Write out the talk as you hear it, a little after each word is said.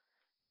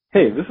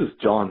Hey, this is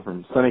John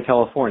from sunny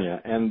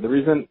California, and the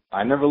reason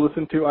I never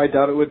listened to I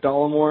Doubt It with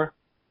Dollamore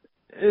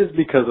is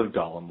because of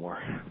Dollamore.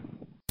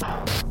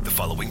 The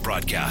following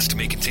broadcast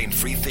may contain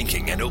free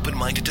thinking and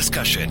open-minded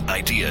discussion,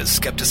 ideas,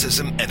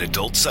 skepticism, and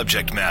adult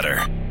subject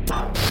matter.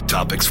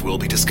 Topics will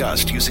be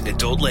discussed using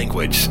adult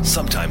language,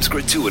 sometimes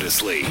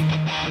gratuitously.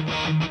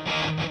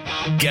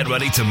 Get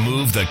ready to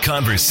move the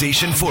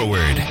conversation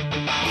forward.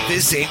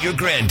 This ain't your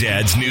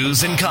granddad's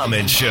news and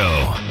comment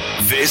show.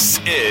 This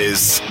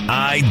is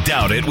I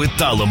Doubt It with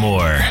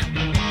Dollamore.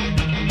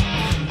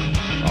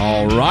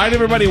 All right,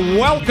 everybody,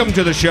 welcome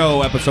to the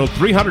show, episode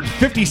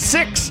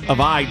 356 of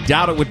I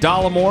Doubt It with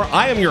Dollamore.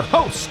 I am your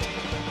host,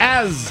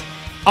 as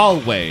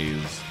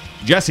always,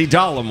 Jesse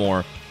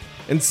Dollamore,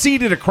 and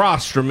seated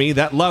across from me,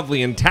 that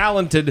lovely and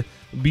talented,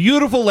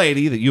 beautiful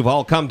lady that you've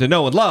all come to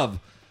know and love,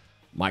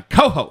 my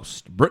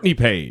co-host, Brittany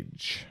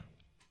Page.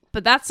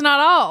 But that's not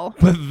all.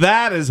 But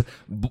that is...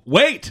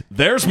 Wait,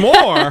 there's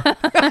more.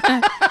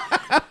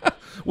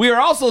 We are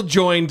also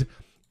joined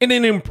in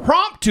an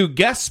impromptu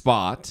guest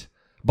spot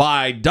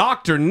by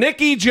Dr.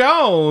 Nikki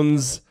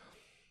Jones.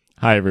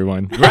 Hi,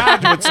 everyone.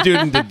 Graduate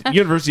student at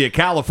University of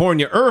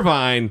California,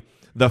 Irvine,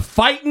 the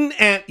Fightin'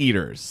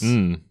 Anteaters.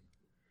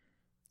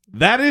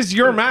 That is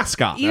your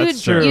mascot.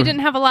 That's true. You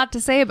didn't have a lot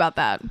to say about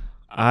that.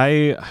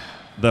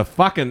 The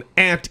fucking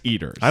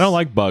Anteaters. I don't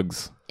like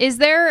bugs. Is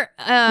there...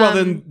 well,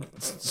 then,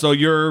 so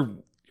you're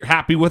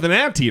happy with an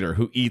anteater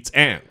who eats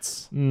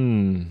ants.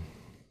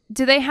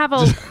 Do they have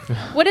a...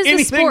 What is the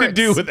Anything sports? to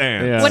do with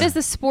ants. Yeah. What is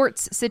the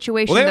sports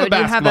situation, Well, they have though?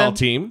 a basketball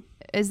team.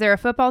 Is there a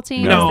football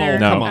team? No, Is there,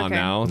 Come on Okay.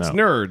 now. It's No.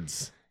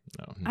 nerds.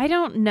 I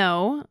don't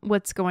know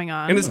what's going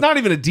on. And it's not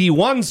even a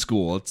D1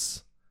 school.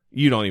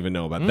 You don't even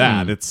know about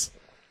that.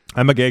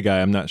 I'm a gay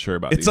guy. I'm not sure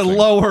about It's these a things.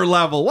 lower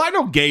level. Well, I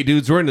know gay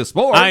dudes who are into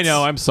sports. I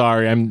know. I'm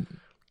sorry. I'm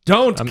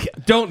Don't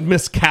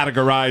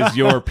miscategorize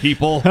your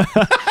people.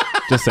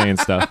 just saying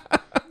stuff.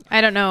 I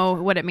don't know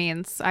what it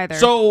means either.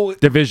 So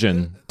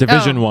Division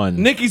Oh. 1.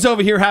 Nikki's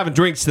over here having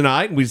drinks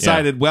tonight, and we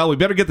decided, well, we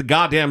better get the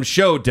goddamn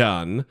show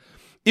done.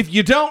 If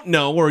you don't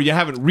know or you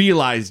haven't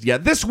realized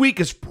yet, this week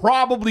is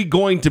probably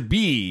going to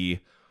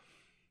be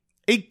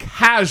a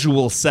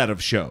casual set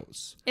of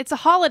shows. It's a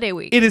holiday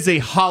week. It is a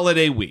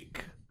holiday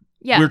week.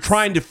 Yes. We're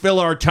trying to fill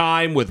our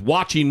time with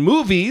watching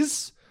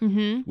movies,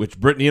 which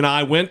Brittany and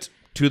I went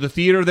to the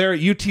theater there at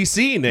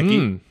UTC,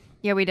 Nikki.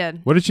 Yeah, we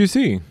did. What did you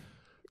see?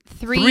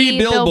 Three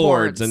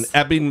billboards in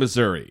Ebbing,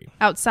 Missouri.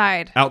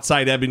 outside.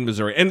 Outside Ebbing,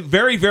 Missouri. And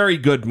very, very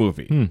good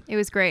movie. It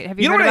was great. Have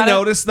you, You know heard what I about it?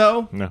 noticed,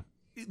 though? No.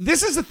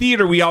 This is a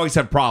theater we always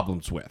have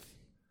problems with.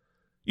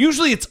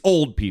 Usually it's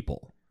old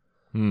people.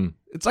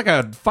 It's like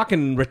a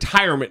fucking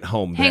retirement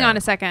home Hang there. on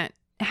a second.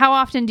 How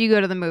often do you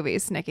go to the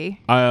movies, Nikki?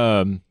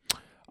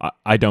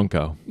 I don't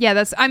go. Yeah,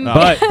 that's... I'm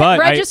But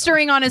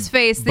registering on his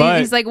face. but-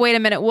 He's like, wait a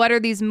minute, what are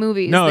these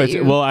movies? No, that it's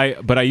you...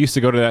 but I used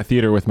to go to that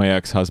theater with my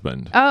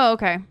ex-husband. Oh,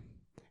 okay.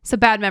 So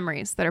bad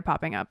memories that are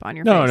popping up on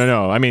your face.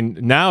 No. I mean,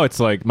 now it's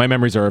like my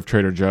memories are of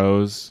Trader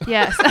Joe's,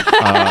 Yes.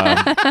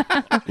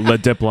 Le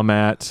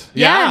Diplomat.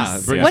 Yeah.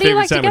 Yes. Brittany's What do you favorite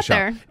like to sandwich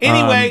get shop. there?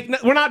 Anyway,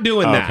 we're not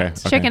doing Oh, that.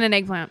 okay. Chicken and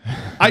eggplant.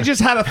 I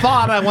just had a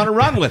thought. I want to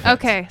run with it.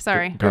 Okay,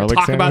 sorry. Garlic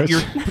Talk sandwich. about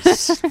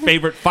your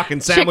favorite fucking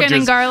sandwiches Chicken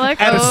and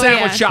garlic? at a Oh,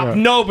 sandwich yeah. shop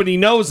nobody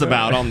knows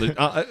about on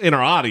the in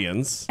our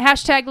audience.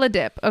 Hashtag La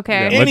Dip.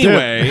 Okay. Yeah.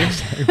 Anyway,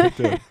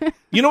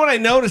 you know what I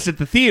noticed at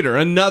the theater?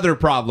 Another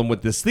problem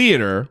with this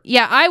theater.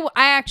 Yeah,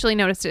 I actually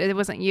noticed it. It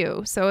wasn't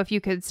you. So if you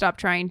could stop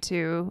trying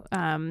to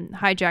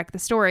hijack the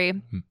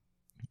story.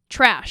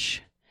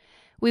 Trash.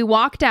 We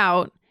walked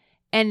out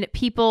and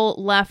people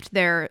left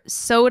their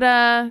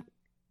soda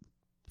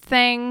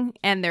thing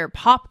and their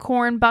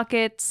popcorn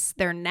buckets,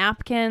 their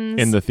napkins.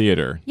 in the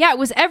theater. Yeah, it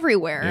was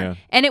everywhere. Yeah.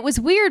 And it was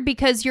weird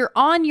because you're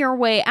on your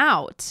way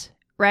out,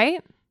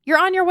 right? You're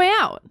on your way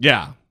out.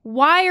 Yeah.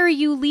 Why are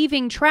you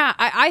leaving trash?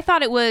 I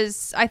thought it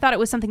was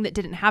something that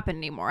didn't happen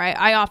anymore.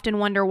 I often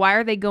wonder, why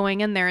are they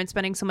going in there and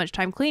spending so much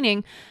time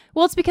cleaning?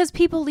 Well, it's because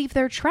people leave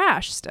their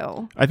trash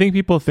still. I think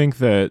people think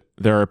that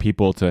there are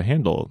people to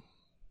handle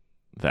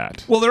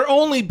that. Well, there are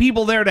only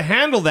people there to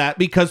handle that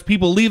because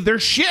people leave their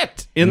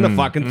shit in the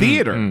fucking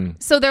theater.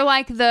 So they're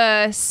like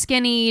the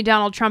skinny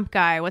Donald Trump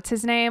guy. What's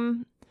his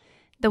name?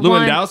 The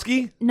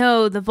Lewandowski?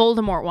 No, the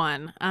Voldemort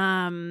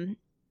one.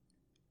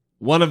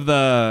 One of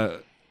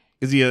the...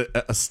 Is he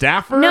a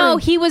staffer? No,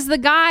 he was the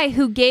guy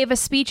who gave a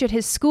speech at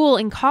his school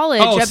in college.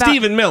 Oh, about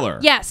Stephen Miller.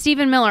 Yeah,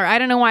 Stephen Miller. I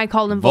don't know why I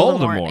called him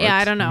Voldemort. Yeah,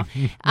 I don't know.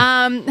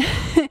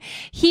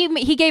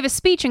 He gave a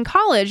speech in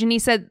college and he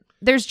said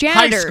there's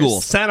janitors. High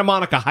school. Santa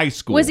Monica High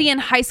School. Was he in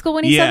high school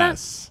when he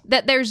Yes. said that?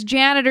 That there's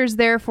janitors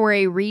there for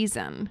a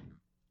reason.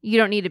 You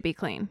don't need to be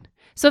clean.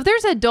 So if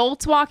there's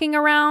adults walking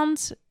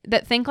around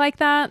that think like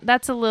that,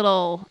 that's a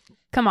little...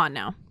 Come on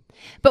now.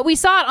 But we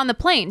saw it on the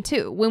plane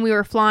too when we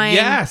were flying.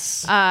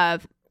 Yes.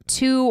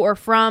 To or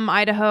from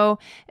Idaho,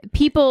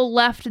 people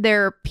left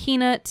their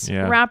peanut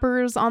Yeah.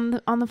 wrappers on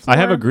the floor. I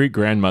have a Greek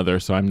grandmother,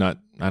 so I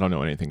don't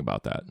know anything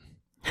about that.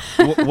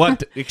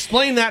 What?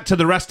 Explain that to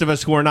the rest of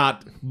us who are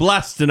not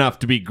blessed enough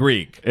to be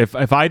Greek. If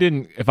I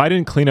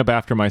didn't clean up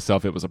after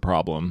myself, it was a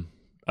problem.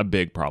 a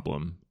big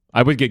problem.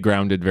 I would get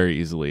grounded very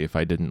easily if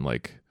I didn't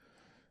like.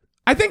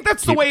 I think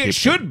that's the way it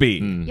should be.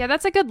 Yeah,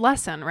 that's a good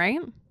lesson, right?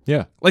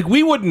 Yeah. Like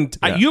we wouldn't.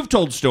 Yeah. You've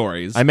told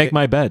stories. I make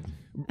my bed.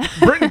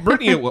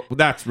 Brittany,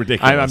 that's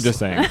ridiculous. I'm just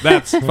saying.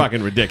 That's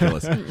fucking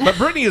ridiculous. But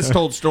Brittany has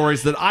told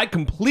stories that I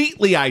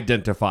completely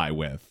identify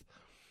with,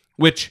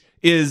 which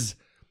is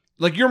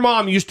like your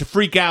mom used to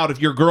freak out if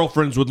your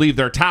girlfriends would leave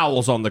their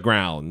towels on the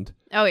ground.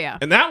 Oh, yeah.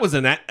 And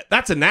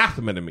that's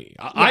anathema to me.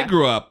 I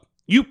grew up,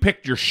 you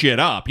picked your shit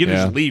up. You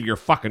didn't just leave your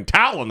fucking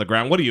towel on the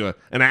ground. What are you,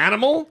 an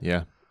animal?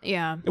 Yeah.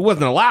 Yeah. It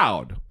wasn't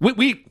allowed.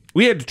 We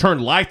had to turn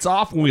lights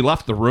off when we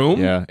left the room.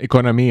 Yeah.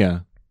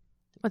 Economia.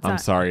 What's I'm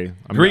that? sorry.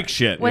 Greek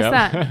shit. What's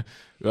that?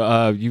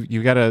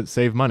 You got to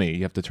save money.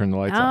 You have to turn the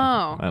lights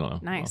off. I don't know.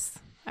 Nice.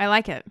 I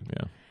like it.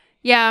 Yeah.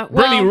 Yeah,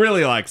 Brittany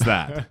really likes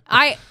that.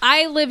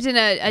 I lived in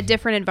a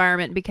different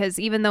environment because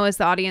even though, as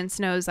the audience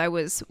knows, I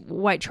was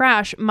white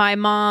trash, my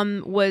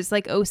mom was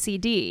like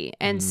OCD.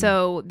 And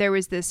so there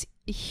was this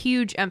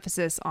huge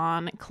emphasis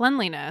on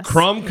cleanliness.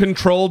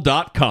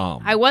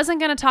 Crumbcontrol.com. I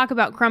wasn't going to talk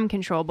about crumb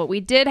control, but we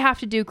did have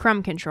to do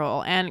crumb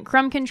control. And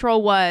crumb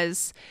control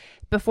was...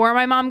 Before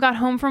my mom got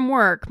home from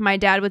work, my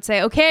dad would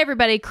say, okay,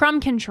 everybody, crumb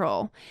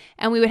control.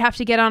 And we would have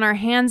to get on our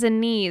hands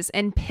and knees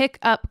and pick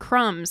up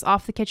crumbs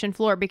off the kitchen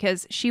floor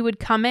because she would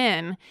come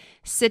in,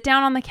 sit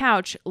down on the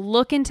couch,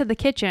 look into the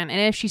kitchen. And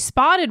if she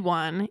spotted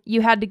one,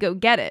 you had to go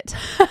get it.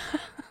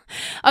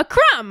 A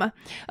crumb.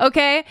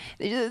 Okay.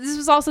 This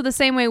was also the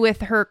same way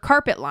with her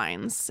carpet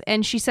lines.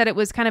 And she said it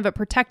was kind of a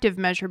protective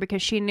measure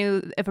because she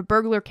knew if a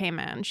burglar came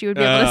in, she would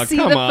be able to see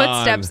the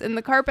footsteps in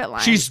the carpet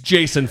line. She's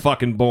Jason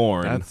fucking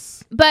Bourne.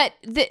 But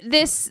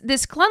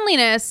this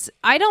cleanliness,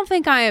 I don't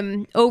think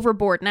I'm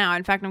overboard now.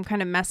 In fact, I'm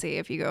kind of messy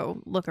if you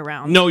go look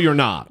around. No, you're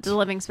not. The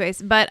living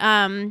space. But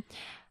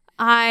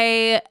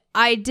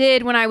I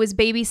did when I was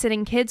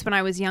babysitting kids when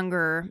I was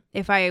younger.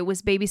 If I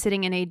was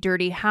babysitting in a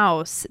dirty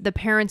house, the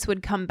parents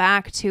would come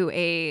back to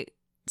a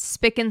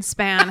spick and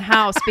span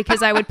house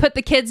because I would put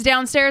the kids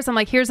downstairs. I'm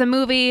like, here's a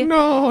movie.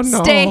 No.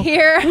 Stay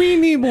here. We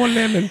need more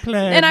lemon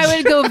pledge. And I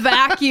would go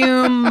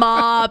vacuum,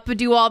 mop,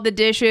 do all the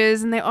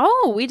dishes. And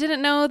we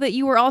didn't know that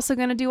you were also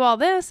going to do all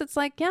this. It's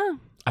like, yeah.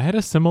 I had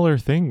a similar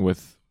thing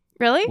with...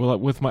 Really? Well,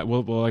 with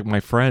my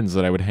friends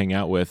that I would hang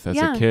out with as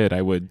a kid.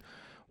 I would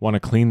want to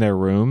clean their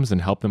rooms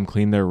and help them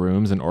clean their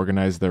rooms and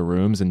organize their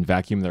rooms and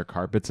vacuum their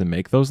carpets and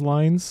make those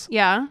lines.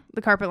 Yeah,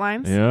 the carpet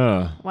lines.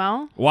 Yeah.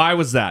 Well. Why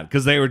was that?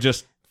 Because they were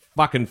just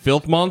fucking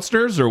filth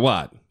monsters or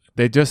what?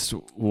 They just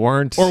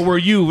weren't. Or were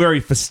you very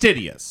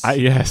fastidious?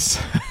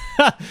 Yes.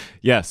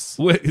 Yes.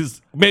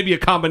 Maybe a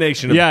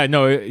combination of... Yeah,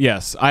 no,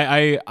 yes.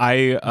 Did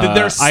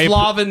their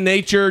Slavic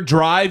nature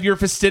drive your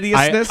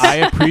fastidiousness? I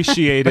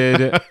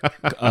appreciated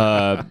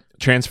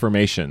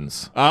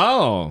transformations.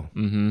 Oh.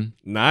 Mm-hmm.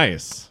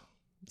 Nice.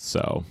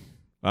 So...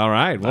 All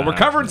right. Well, we're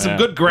covering some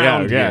good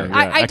ground here.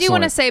 I do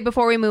want to say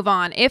before we move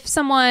on, if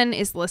someone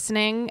is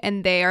listening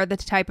and they are the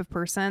type of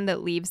person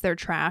that leaves their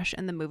trash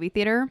in the movie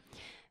theater,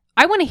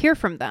 I want to hear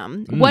from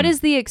them. What is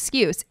the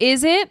excuse?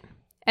 Is it,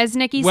 as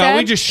Nikki said? Well,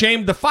 we just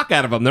shamed the fuck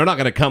out of them. They're not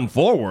going to come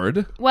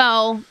forward.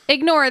 Well,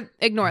 ignore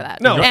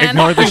that. No,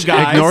 ignore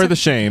the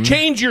shame.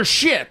 Change your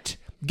shit.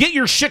 Get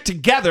your shit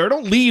together.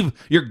 Don't leave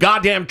your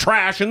goddamn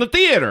trash in the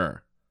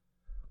theater.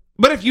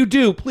 But if you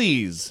do,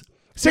 please...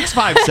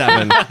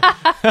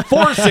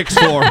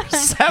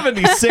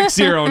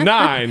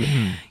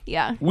 657-464-7609.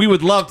 Yeah. We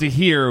would love to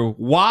hear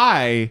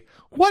why.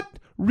 What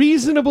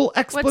reasonable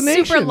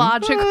explanation? What's super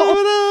logical?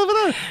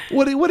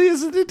 What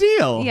is the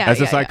deal? Yeah, As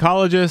a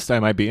psychologist, I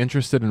might be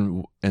interested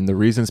in the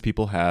reasons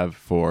people have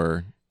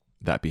for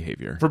that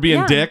behavior. For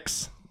being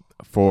dicks?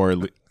 For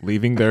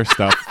leaving their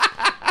stuff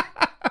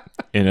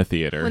in a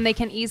theater. When they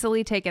can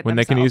easily take it When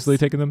themselves. they can easily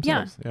take it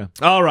themselves. Yeah.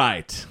 All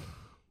right.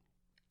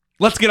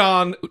 Let's get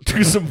on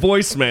to some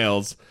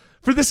voicemails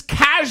for this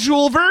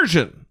casual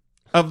version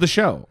of the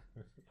show.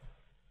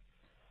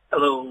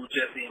 Hello,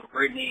 Jesse and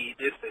Brittany.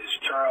 This is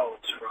Charles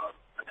from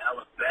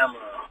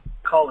Alabama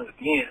calling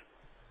again.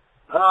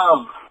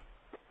 I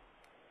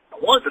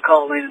wanted to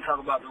call in and talk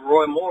about the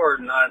Roy Moore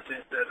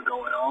nonsense that's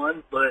going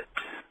on, but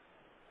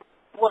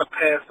I want to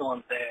pass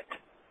on that.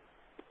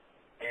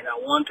 And I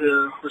want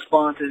to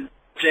respond to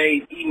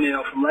Jay's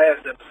email from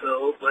last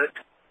episode, but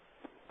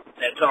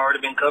that's already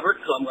been covered,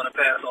 so I'm going to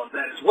pass on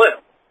that as well.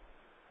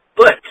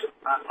 But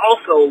I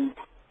also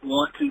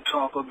want to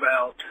talk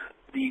about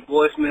the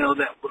voicemail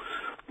that was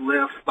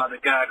left by the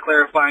guy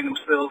clarifying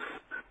himself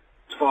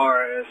as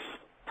far as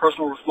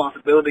personal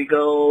responsibility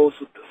goes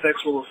with the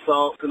sexual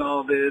assault and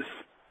all this.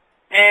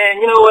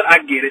 And you know what? I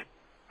get it.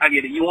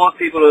 You want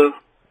people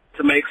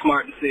to make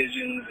smart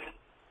decisions.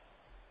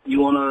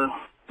 You want to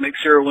make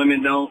sure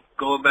women don't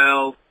go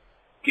about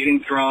getting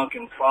drunk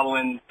and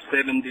following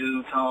 7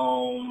 dudes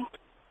home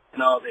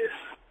and all this.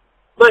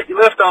 But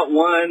you left out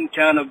one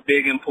kind of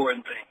big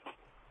important thing.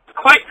 It's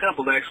quite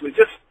simple, actually.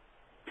 Just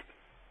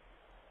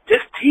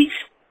teach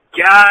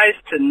guys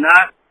to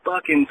not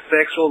fucking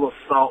sexual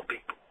assault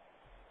people.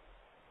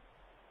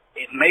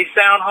 It may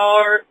sound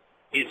hard.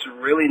 It's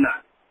really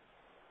not.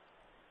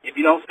 If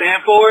you don't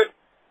stand for it,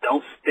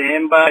 Don't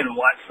stand by and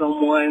watch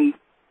someone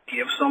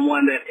give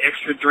someone that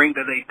extra drink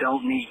that they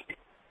don't need.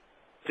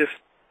 Just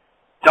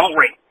don't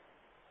rape.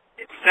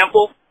 It's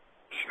simple,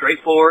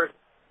 straightforward.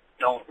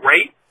 Don't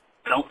rape.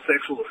 Don't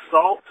sexual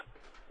assault.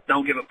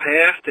 Don't give a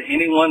pass to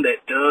anyone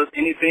that does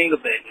anything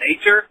of that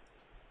nature.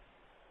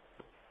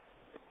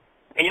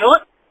 And you know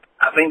what?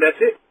 I think that's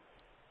it.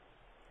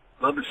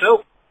 Love the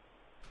show.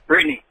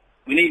 Brittany,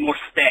 we need more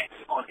stats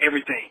on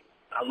everything.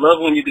 I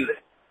love when you do that.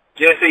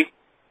 Jesse,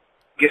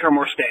 get her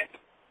more stats.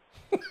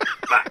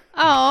 Bye.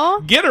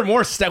 Oh. Get her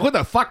more stats. What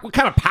the fuck? What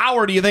kind of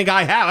power do you think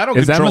I have? I don't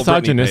Is that control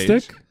Brittany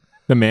misogynistic? Page.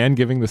 The man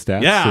giving the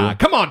stats? Yeah.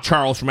 Come on,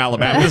 Charles from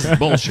Alabama. This is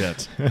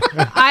bullshit.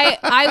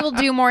 I will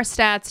do more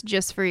stats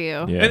just for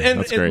you. Yeah,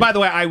 and by the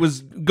way, I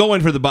was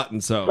going for the button,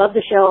 so. Love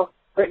the show.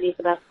 Brittany's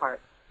the best part.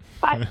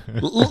 Bye.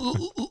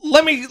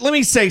 Let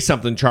me say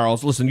something,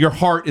 Charles. Listen, your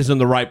heart is in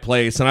the right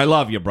place, and I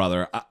love you,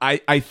 brother.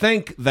 I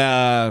think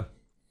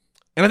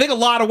and I think a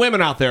lot of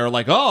women out there are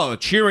like, oh,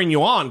 cheering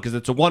you on because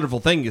it's a wonderful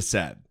thing you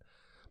said.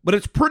 But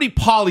it's pretty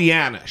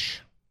Pollyannish.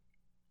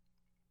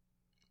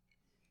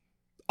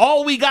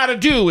 All we got to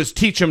do is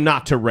teach them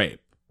not to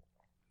rape.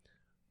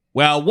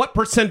 Well, what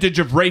percentage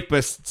of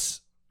rapists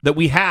that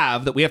we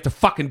have to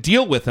fucking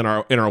deal with in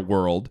our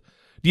world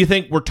do you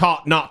think we're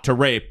taught not to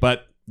rape,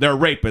 but they're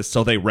rapists,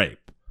 so they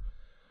rape?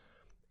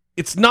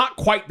 It's not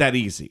quite that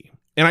easy.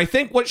 And I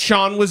think what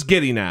Sean was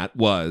getting at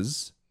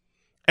was,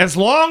 as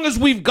long as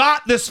we've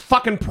got this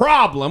fucking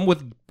problem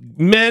with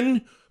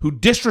men who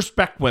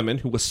disrespect women,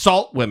 who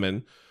assault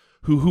women,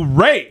 who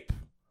rape,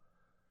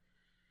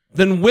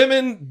 then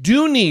women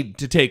do need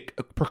to take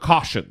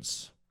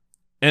precautions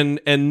and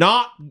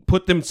not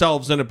put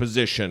themselves in a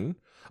position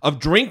of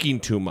drinking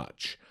too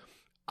much.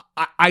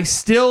 I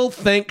still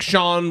think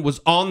Sean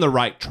was on the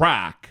right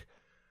track.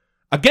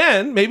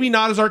 Again, maybe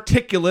not as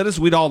articulate as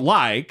we'd all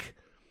like,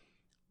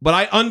 but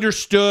I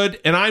understood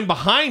and I'm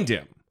behind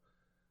him.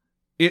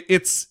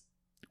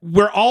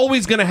 We're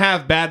always going to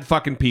have bad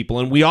fucking people,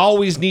 and we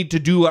always need to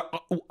do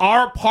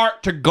our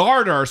part to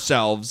guard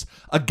ourselves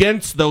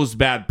against those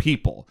bad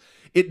people.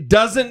 It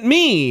doesn't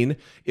mean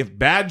if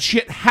bad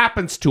shit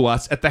happens to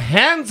us at the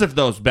hands of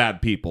those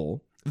bad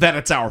people that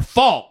it's our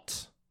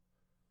fault.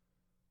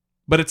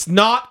 But it's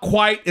not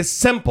quite as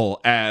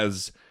simple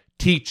as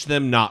teach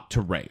them not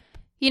to rape.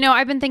 You know,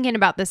 I've been thinking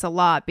about this a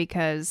lot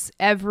because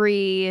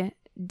every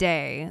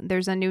day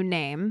there's a new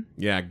name.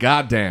 Yeah,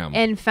 goddamn.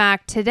 In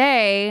fact,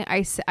 today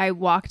I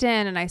walked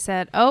in and I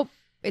said, oh,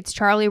 it's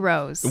Charlie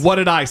Rose. What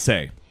did I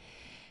say?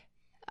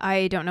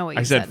 I don't know what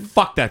you said. I said,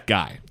 fuck that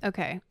guy.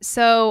 Okay,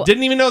 so...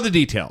 Didn't even know the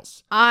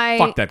details.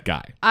 Fuck that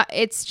guy.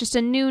 It's just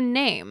a new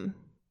name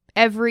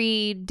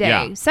every day.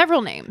 Yeah.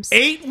 Several names.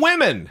 8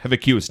 women have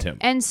accused him.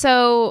 And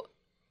so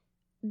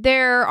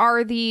there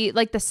are the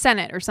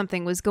Senate or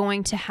something was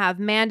going to have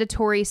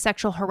mandatory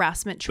sexual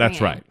harassment training.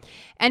 That's right.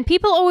 And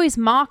people always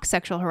mock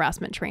sexual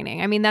harassment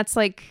training. I mean, that's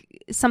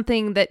like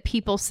something that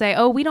people say,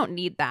 oh, we don't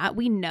need that.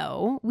 We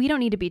know. We don't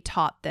need to be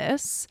taught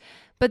this.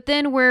 But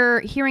then we're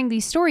hearing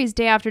these stories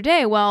day after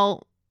day.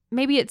 Well,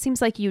 maybe it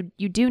seems like you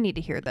do need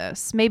to hear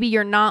this. Maybe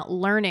you're not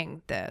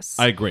learning this.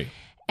 I agree.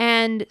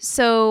 And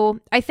so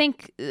I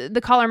think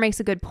the caller makes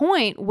a good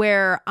point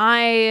where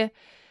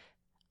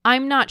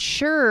I'm not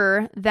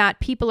sure that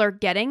people are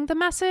getting the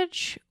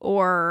message,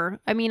 or,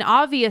 I mean,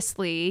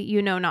 obviously,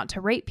 you know not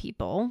to rape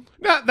people.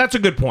 Yeah, that's a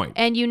good point.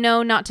 And you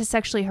know not to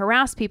sexually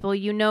harass people.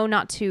 You know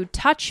not to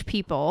touch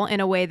people in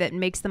a way that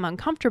makes them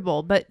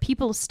uncomfortable, but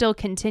people still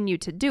continue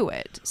to do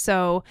it.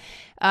 So,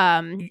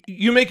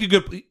 you make a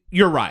good,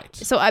 you're right.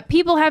 So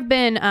people have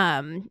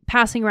been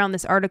passing around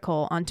this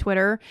article on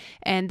Twitter,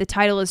 and the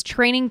title is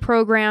Training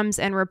Programs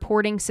and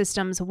Reporting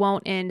Systems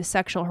Won't End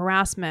Sexual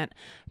Harassment.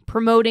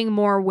 Promoting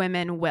more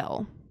women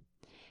will.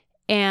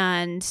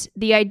 And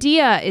the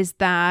idea is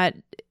that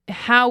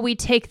how we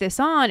take this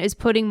on is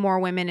putting more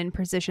women in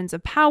positions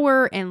of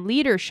power and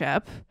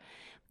leadership.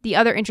 The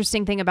other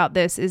interesting thing about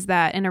this is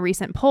that in a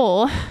recent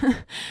poll,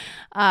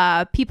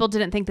 people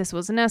didn't think this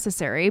was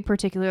necessary,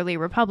 particularly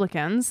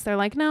Republicans. They're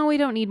like, no, we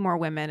don't need more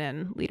women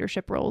in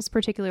leadership roles,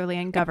 particularly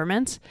in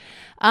government.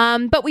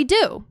 But we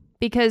do,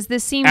 because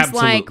this seems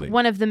Absolutely. like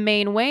one of the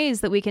main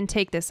ways that we can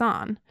take this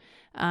on.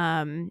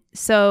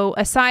 So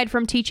aside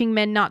from teaching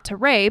men not to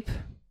rape,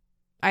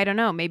 I don't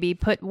know, maybe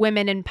put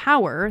women in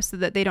power so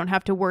that they don't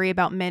have to worry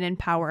about men in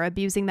power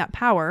abusing that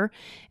power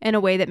in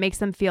a way that makes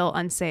them feel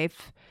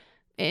unsafe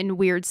in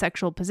weird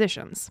sexual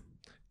positions.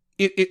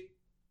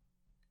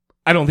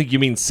 I don't think you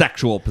mean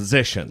sexual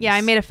positions. Yeah,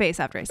 I made a face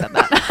after I said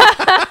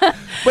that.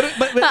 but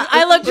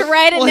I looked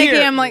right at Nikki.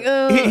 Here, I'm like,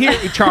 ugh. Here,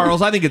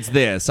 Charles, I think it's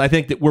this. I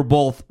think that we're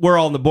both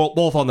on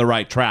the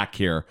right track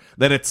here.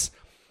 That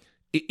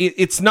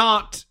it's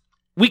not.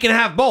 We can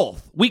have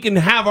both. We can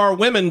have our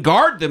women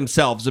guard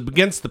themselves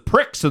against the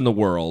pricks in the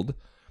world,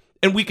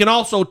 and we can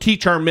also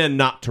teach our men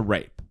not to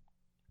rape.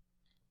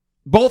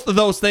 Both of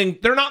those things,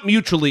 they're not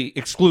mutually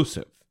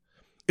exclusive.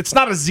 It's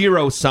not a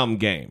zero-sum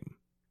game.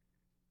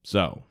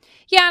 So.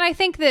 Yeah, and I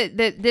think that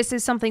this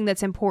is something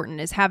that's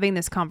important, is having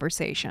this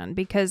conversation,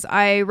 because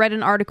I read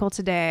an article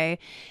today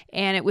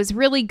and it was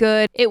really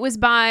good. It was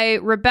by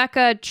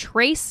Rebecca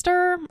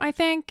Traister, I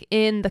think,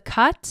 in The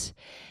Cut.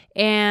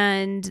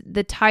 And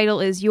the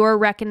title is Your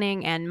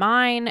Reckoning and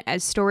Mine,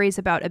 as stories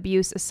about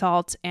abuse,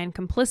 assault, and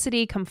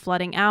complicity come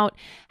flooding out.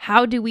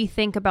 How do we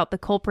think about the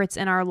culprits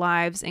in our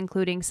lives,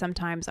 including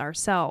sometimes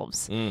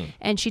ourselves?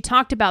 And she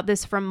talked about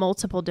this from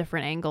multiple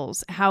different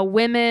angles, how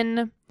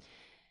women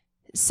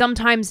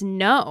sometimes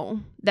know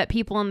that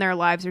people in their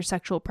lives are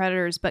sexual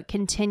predators, but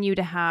continue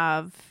to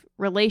have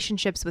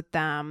relationships with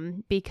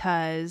them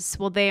because,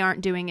 well, they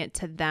aren't doing it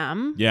to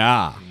them.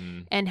 Yeah.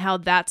 And how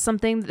that's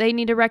something that they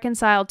need to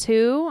reconcile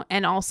too.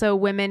 And also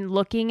women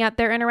looking at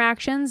their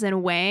interactions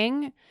and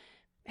weighing,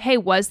 hey,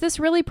 was this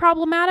really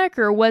problematic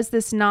or was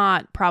this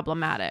not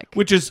problematic?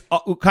 Which is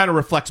kind of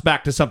reflects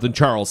back to something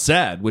Charles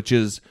said, which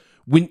is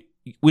when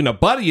a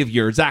buddy of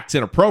yours acts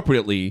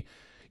inappropriately,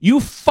 you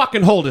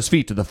fucking hold his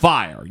feet to the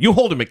fire. You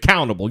hold him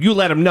accountable. You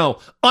let him know,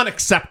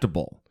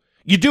 unacceptable.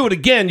 You do it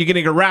again, you're going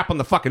to get a rap on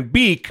the fucking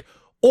beak,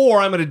 or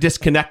I'm going to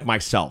disconnect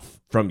myself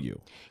from you.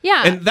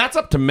 Yeah. And that's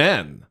up to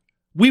men.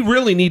 We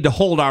really need to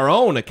hold our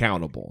own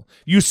accountable.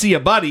 You see a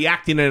buddy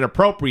acting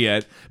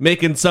inappropriate,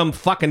 making some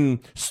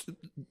fucking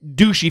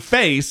douchey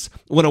face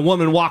when a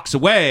woman walks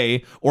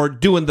away, or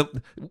doing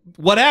the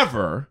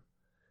whatever,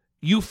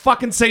 you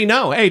fucking say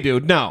no. Hey,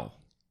 dude, no.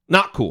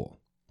 Not cool.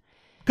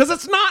 Because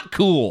it's not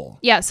cool.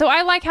 Yeah, so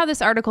I like how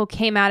this article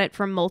came at it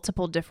from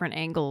multiple different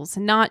angles,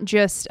 not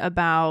just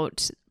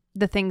about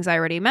the things I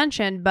already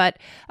mentioned, but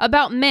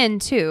about men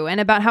too,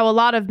 and about how a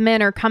lot of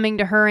men are coming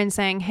to her and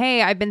saying,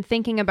 hey, I've been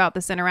thinking about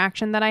this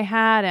interaction that I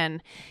had,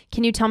 and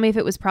can you tell me if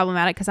it was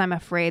problematic, because I'm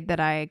afraid that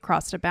I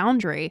crossed a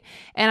boundary.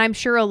 And I'm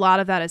sure a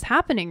lot of that is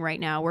happening right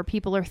now, where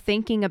people are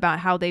thinking about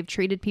how they've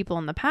treated people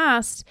in the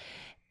past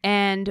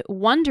and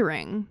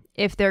wondering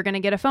if they're going to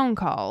get a phone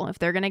call, if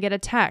they're going to get a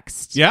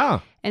text.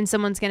 Yeah. And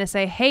someone's going to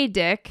say, hey,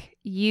 Dick,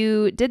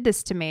 you did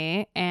this to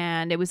me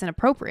and it was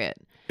inappropriate.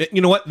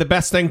 You know what? The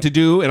best thing to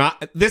do, and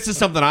this is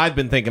something I've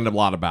been thinking a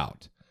lot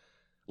about.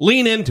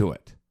 Lean into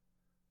it.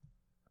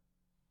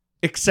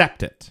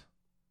 Accept it.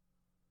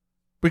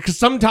 Because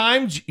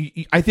sometimes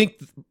I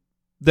think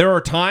there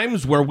are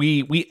times where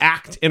we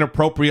act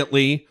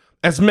inappropriately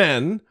as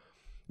men,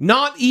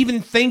 not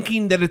even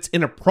thinking that it's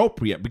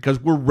inappropriate, because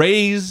we're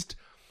raised.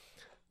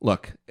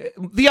 Look,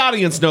 the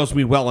audience knows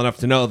me well enough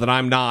to know that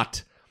I'm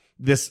not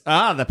the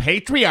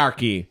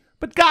patriarchy.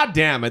 But God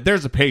damn it,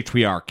 there's a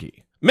patriarchy.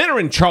 Men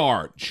are in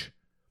charge.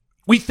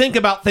 We think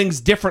about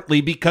things differently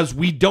because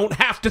we don't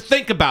have to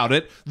think about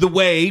it the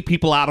way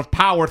people out of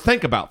power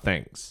think about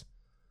things.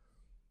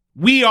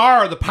 We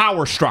are the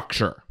power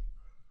structure.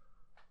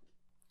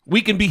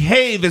 We can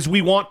behave as we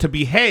want to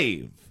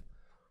behave.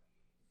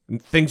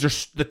 And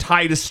the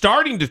tide is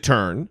starting to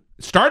turn,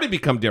 it's starting to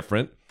become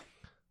different,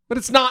 but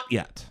it's not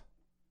yet.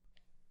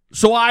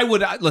 So I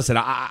would listen.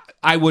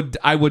 I would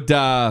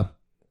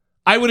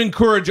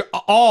encourage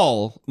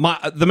all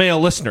the male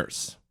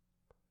listeners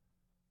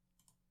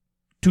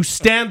to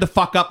stand the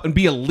fuck up and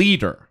be a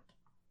leader.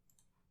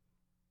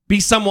 Be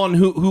someone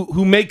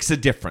who makes a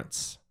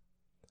difference,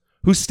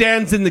 who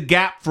stands in the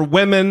gap for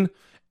women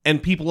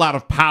and people out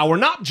of power,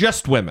 not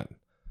just women.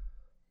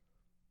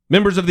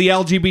 Members of the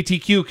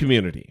LGBTQ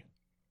community,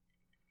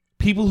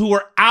 people who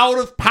are out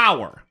of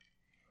power,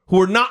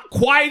 who are not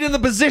quite in the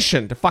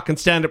position to fucking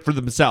stand up for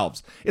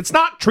themselves. It's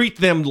not treat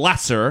them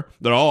lesser,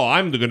 that, oh,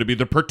 I'm going to be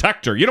the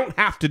protector. You don't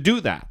have to do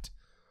that.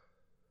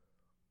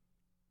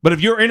 But if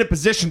you're in a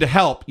position to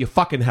help, you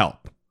fucking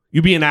help.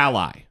 You be an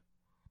ally.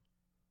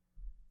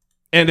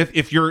 And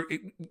if you're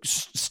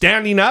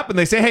standing up and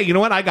they say, hey, you know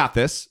what, I got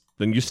this,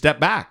 then you step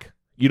back.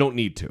 You don't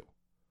need to.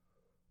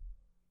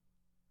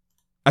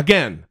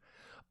 Again,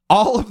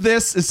 all of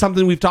this is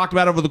something we've talked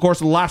about over the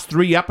course of the last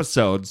 3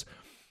 episodes,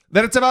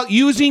 that it's about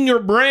using your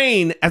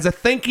brain as a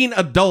thinking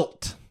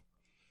adult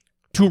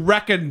to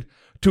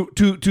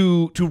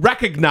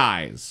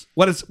recognize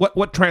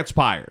what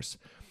transpires.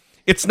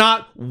 It's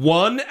not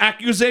one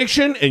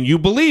accusation and you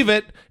believe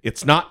it.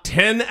 It's not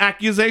 10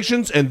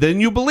 accusations and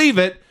then you believe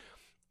it.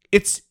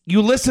 It's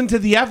you listen to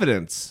the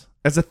evidence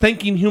as a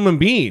thinking human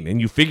being and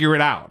you figure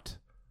it out.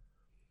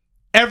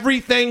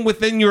 Everything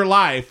within your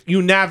life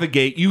you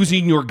navigate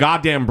using your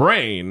goddamn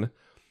brain.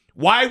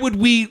 Why would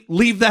we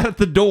leave that at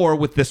the door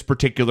with this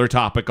particular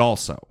topic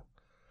also?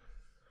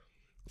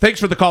 Thanks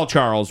for the call,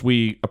 Charles.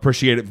 We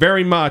appreciate it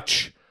very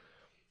much.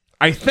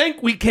 I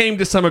think we came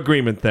to some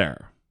agreement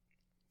there.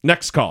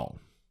 Next call.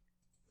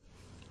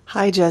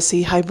 Hi,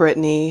 Jesse. Hi,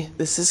 Brittany.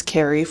 This is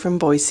Carrie from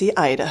Boise,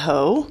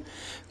 Idaho,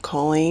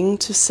 calling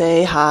to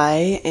say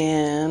hi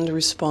and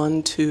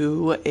respond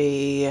to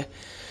a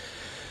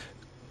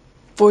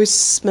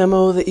voice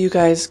memo that you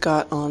guys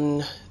got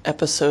on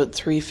episode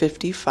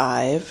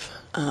 355.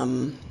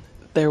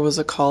 There was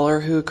a caller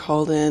who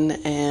called in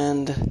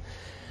and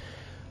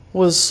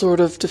was sort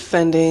of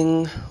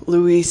defending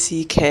Louis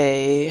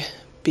C.K.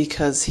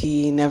 because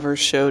he never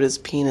showed his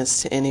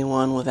penis to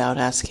anyone without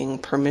asking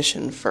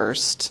permission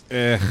first.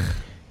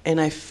 And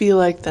I feel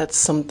like that's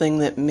something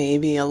that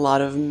maybe a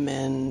lot of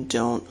men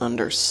don't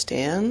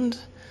understand.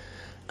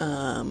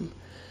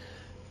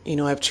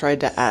 I've tried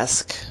to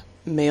ask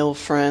male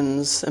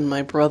friends and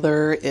my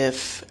brother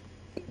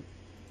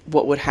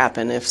what would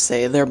happen if,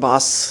 say, their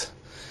boss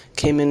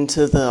came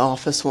into the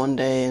office one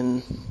day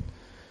and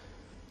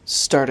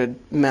started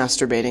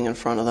masturbating in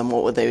front of them,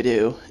 what would they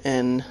do?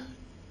 And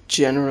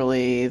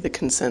generally the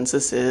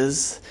consensus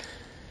is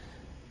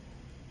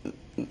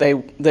they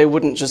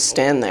wouldn't just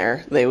stand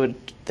there. They would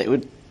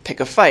pick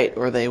a fight,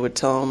 or they would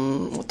tell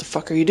them, what the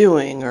fuck are you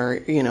doing? Or,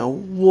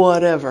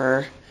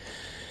 whatever.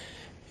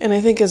 And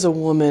I think as a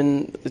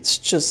woman, it's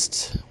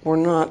just, we're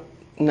not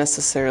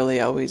necessarily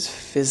always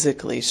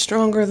physically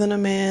stronger than a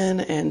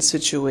man, and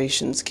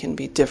situations can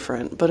be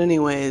different. But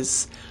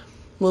anyways,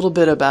 a little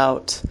bit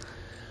about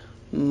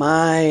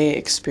my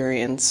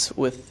experience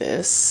with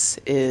this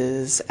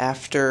is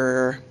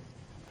after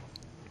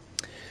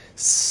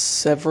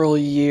several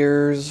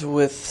years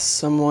with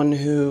someone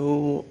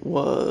who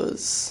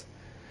was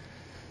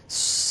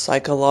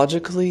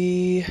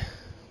psychologically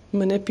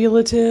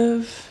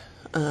manipulative.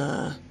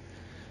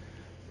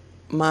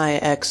 My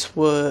ex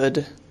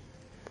would,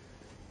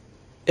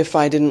 if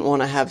I didn't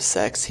want to have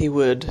sex, he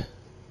would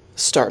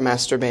start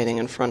masturbating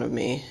in front of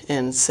me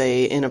and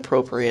say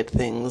inappropriate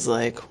things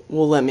like,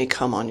 well, let me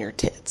come on your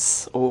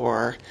tits,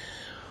 or,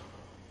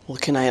 well,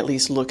 can I at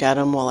least look at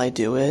him while I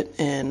do it?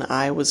 And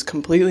I was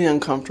completely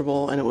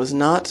uncomfortable, and it was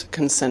not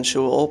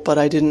consensual, but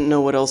I didn't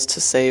know what else to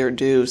say or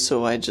do,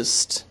 so I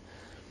just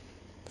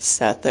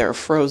sat there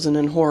frozen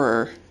in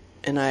horror.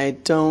 And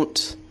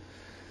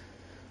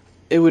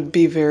it would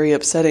be very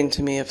upsetting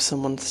to me if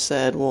someone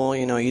said, well,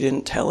 you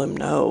didn't tell him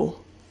no.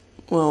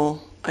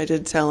 Well, I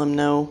did tell him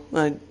no.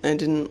 I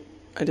didn't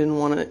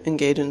want to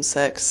engage in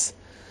sex.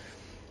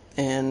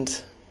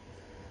 And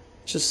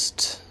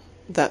just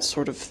that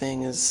sort of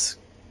thing is,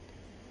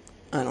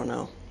 I don't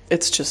know.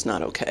 It's just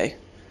not okay.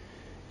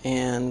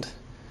 And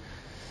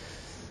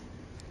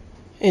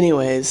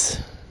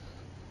anyways,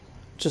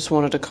 just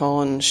wanted to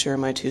call and share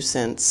my 2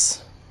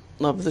 cents.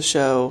 Love the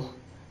show.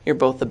 You're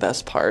both the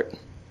best part.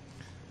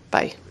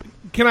 Bye.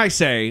 Can I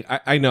say,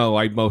 I know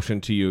I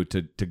motioned to you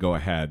to go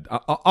ahead.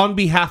 On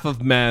behalf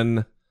of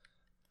men,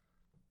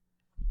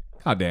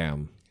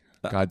 goddamn.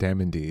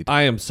 Goddamn indeed.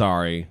 I am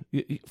sorry.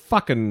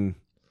 Fucking...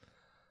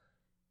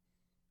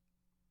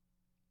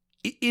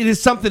 It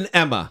is something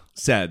Emma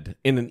said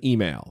in an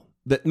email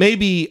that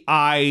maybe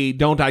I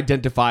don't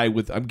identify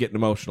with. I'm getting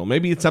emotional.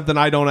 Maybe it's something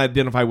I don't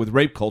identify with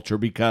rape culture,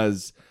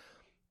 because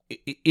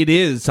it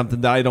is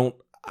something that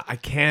I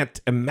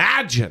can't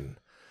imagine.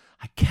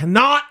 I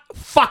cannot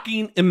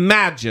fucking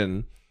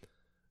imagine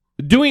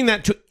doing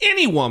that to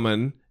any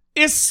woman,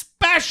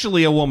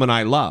 especially a woman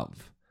I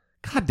love.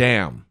 God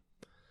damn.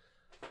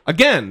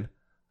 Again,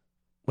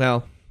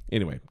 well,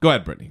 anyway, go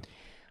ahead, Brittany.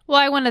 Well,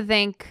 I want to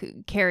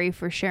thank Carrie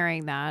for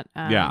sharing that.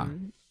 Yeah.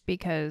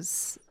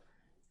 Because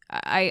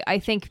I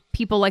think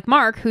people like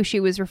Mark, who she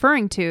was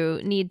referring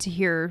to, need to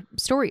hear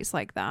stories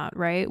like that,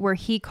 right? Where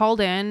he called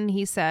in,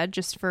 he said,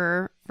 just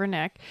for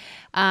Nick,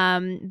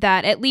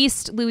 that at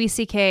least Louis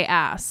C.K.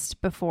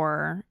 asked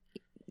before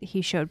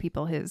he showed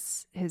people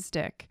his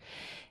dick.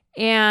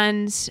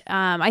 And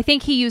I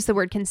think he used the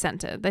word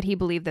consented, that he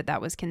believed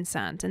that was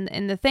consent.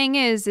 And the thing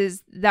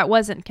is that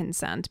wasn't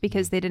consent,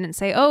 because they didn't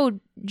say, oh,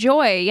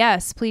 Joy,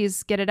 yes,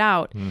 please get it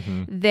out.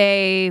 Mm-hmm.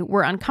 They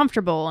were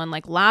uncomfortable and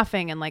like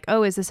laughing and like,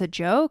 oh, is this a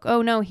joke?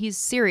 Oh, no, he's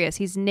serious.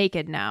 He's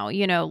naked now.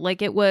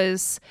 Like it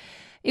was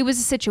a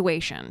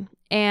situation.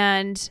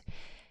 And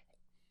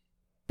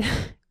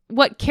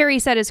what Carrie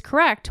said is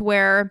correct,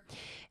 where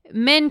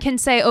men can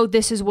say, oh,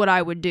 this is what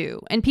I would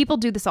do. And people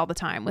do this all the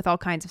time with all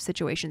kinds of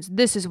situations.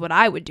 This is what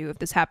I would do if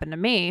this happened to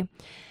me.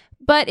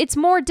 But it's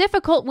more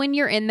difficult when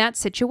you're in that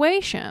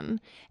situation.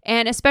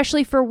 And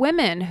especially for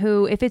women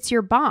who, if it's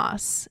your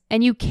boss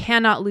and you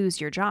cannot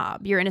lose your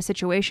job, you're in a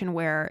situation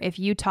where if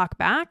you talk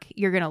back,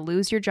 you're going to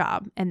lose your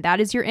job. And that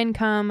is your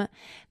income.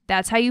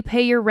 That's how you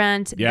pay your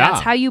rent. Yeah.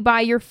 That's how you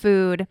buy your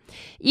food.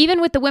 Even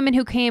with the women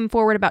who came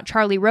forward about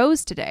Charlie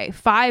Rose today,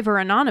 5 are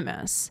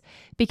anonymous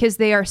because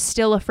they are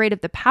still afraid of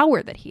the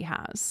power that he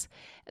has.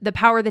 The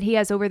power that he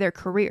has over their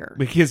career.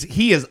 Because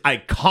he is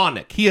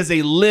iconic. He is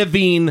a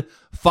living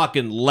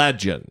fucking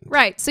legend.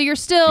 Right. So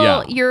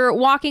you're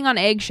walking on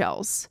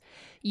eggshells.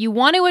 You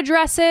want to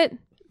address it,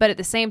 but at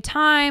the same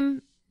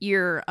time,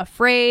 you're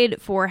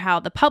afraid for how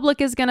the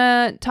public is going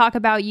to talk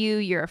about you.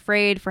 You're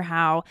afraid for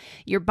how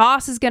your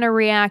boss is going to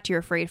react. You're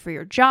afraid for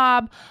your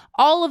job.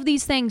 All of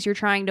these things you're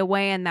trying to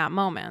weigh in that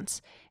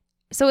moment.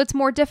 So it's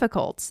more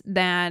difficult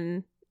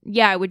than,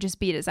 I would just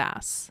beat his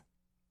ass.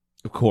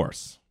 Of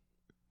course.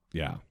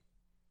 Yeah.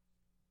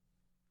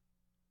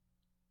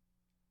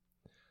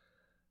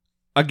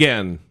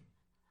 Again,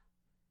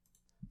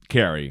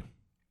 Carrie,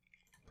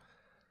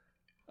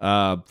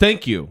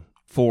 thank you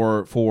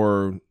for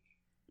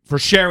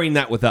sharing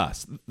that with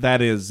us.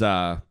 That is,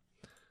 I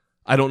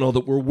don't know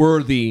that we're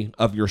worthy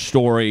of your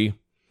story.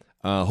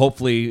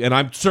 Hopefully, and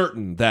I'm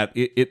certain that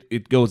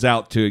it goes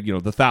out to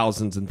the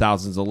thousands and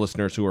thousands of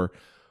listeners who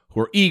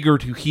who are eager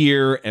to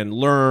hear and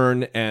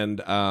learn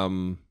and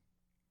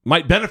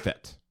might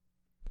benefit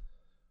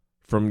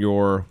from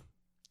your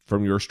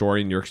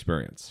story and your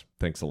experience.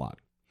 Thanks a lot.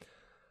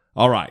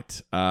 All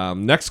right.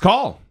 Next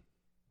call.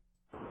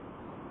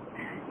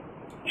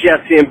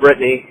 Jesse and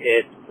Brittany,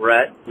 it's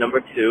Brett,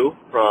 number 2,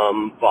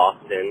 from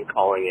Boston,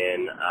 calling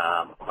in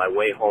on my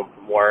way home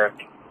from work.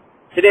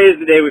 Today is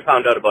the day we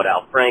found out about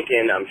Al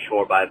Franken. I'm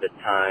sure by the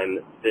time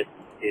this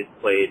is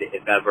played,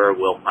 if ever,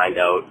 we'll find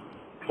out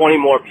 20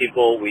 more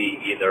people we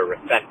either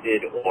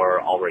respected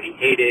or already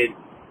hated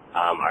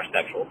are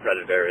sexual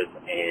predators,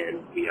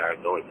 and we are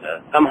going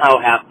to somehow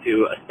have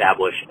to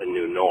establish a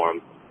new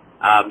norm.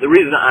 The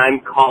reason I'm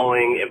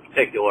calling in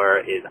particular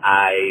is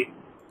I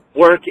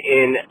work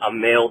in a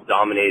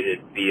male-dominated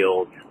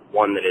field,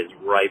 one that is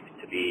ripe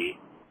to be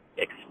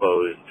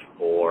exposed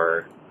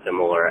for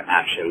similar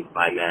actions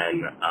by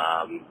men,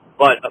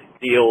 but a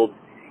field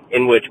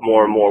in which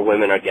more and more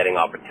women are getting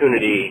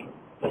opportunity,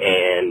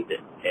 and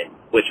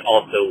which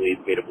also leads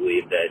me to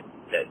believe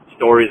that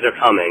stories are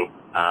coming,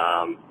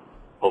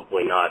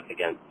 hopefully not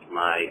against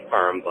my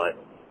firm, but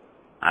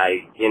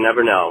you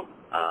never know.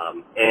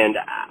 And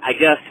I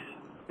guess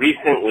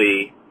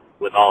recently,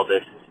 with all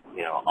this,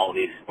 all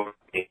these stories,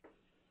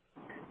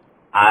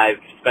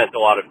 I've spent a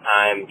lot of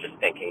time just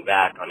thinking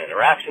back on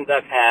interactions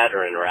I've had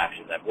or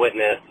interactions I've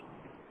witnessed,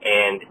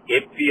 and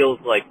it feels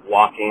like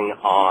walking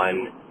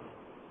on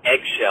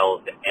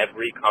eggshells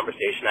every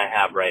conversation I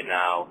have right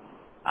now,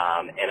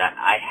 and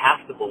I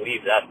have to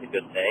believe that's a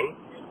good thing.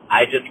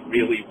 I just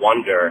really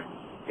wonder,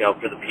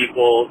 for the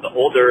people, the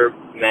older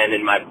men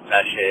in my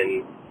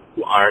profession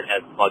who aren't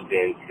as plugged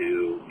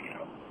into,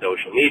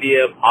 social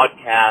media,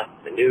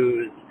 podcasts, the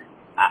news,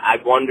 I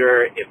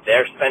wonder if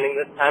they're spending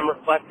this time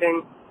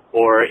reflecting,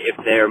 or if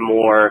they're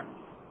more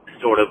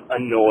sort of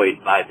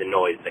annoyed by the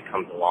noise that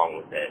comes along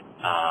with it.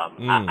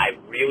 I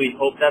really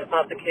hope that's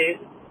not the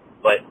case,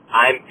 but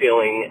I'm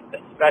feeling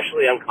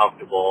especially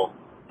uncomfortable,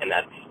 and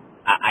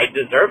I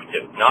deserve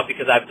to, not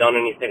because I've done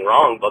anything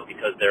wrong, but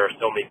because there are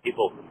so many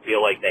people who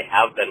feel like they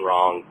have been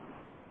wrong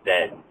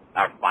that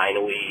are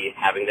finally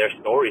having their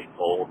stories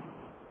told,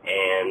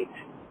 and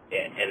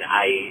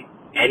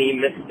any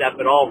misstep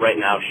at all right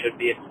now should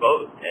be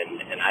exposed,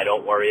 and I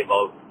don't worry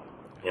about,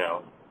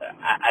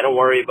 I don't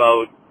worry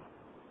about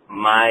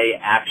my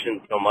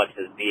actions so much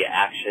as the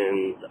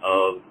actions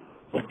of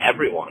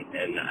everyone,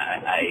 and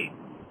I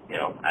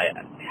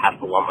have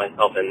to lump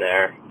myself in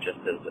there just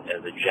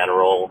as a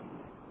general,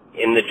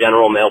 in the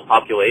general male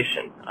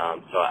population.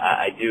 So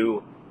I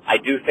do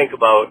think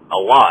about a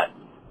lot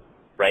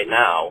right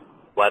now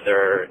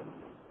whether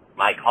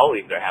my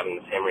colleagues are having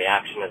the same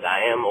reaction as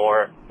I am,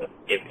 or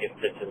if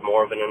this is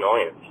more of an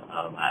annoyance.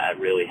 I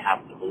really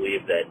have to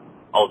believe that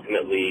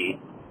ultimately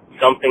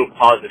something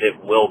positive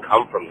will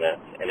come from this,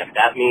 and if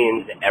that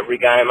means every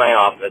guy in my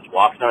office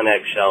walks on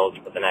eggshells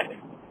for the next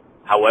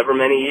however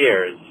many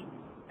years,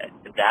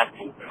 that's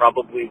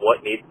probably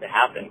what needs to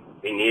happen.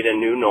 We need a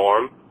new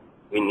norm.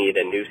 We need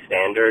a new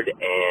standard,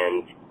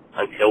 and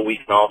until we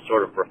can all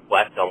sort of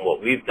reflect on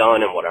what we've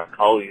done and what our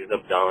colleagues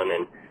have done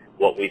and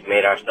what we've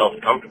made ourselves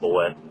comfortable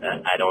with,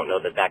 I don't know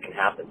that can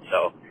happen.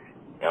 So,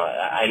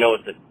 I know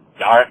it's a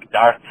dark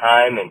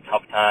time and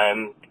tough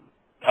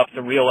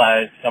to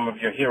realize some of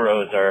your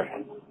heroes are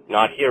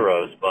not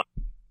heroes, but...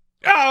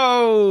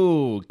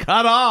 Oh,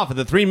 cut off at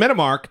the 3-minute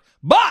mark,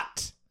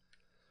 but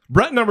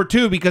Brett number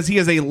 2, because he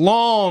is a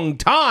long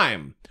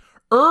time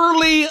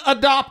early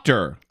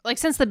adopter. Like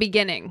since the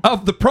beginning.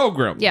 Of the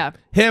program. Yeah.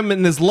 Him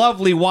and his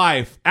lovely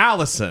wife,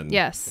 Allison.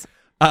 Yes.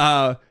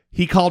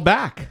 He called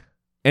back,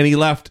 and he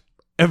left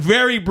a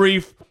very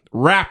brief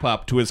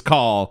wrap-up to his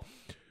call,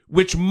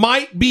 which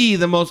might be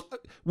the most...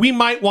 We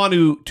might want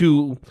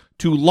to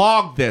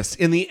log this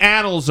in the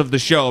annals of the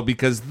show,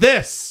 because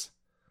this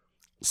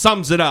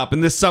sums it up,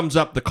 and this sums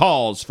up the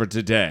calls for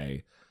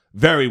today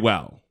very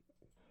well.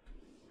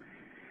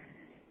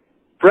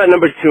 Brett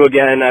number 2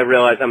 again. I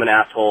realize I'm an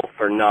asshole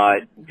for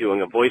not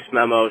doing a voice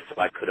memo,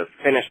 so I could have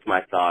finished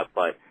my thought,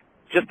 but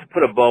just to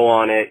put a bow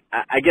on it,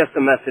 I guess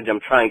the message I'm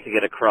trying to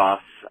get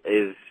across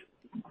is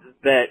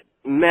that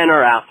men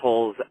are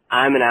assholes,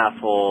 I'm an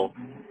asshole,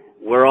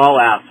 we're all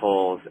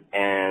assholes,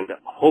 and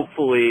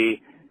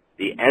hopefully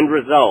the end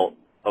result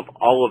of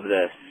all of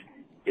this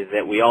is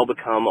that we all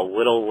become a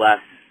little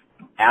less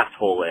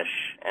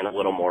asshole-ish and a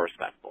little more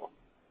respectful.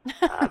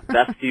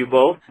 Best to you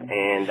both,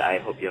 and I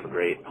hope you have a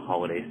great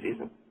holiday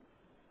season.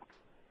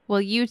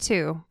 Well, you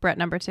too, Brett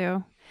number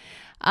 2.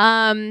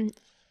 I'm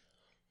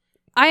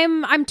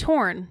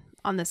torn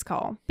on this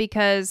call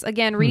because,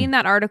 again, reading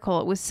that article,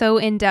 it was so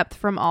in-depth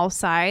from all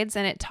sides,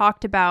 and it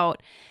talked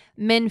about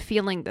men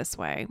feeling this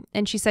way.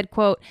 And she said,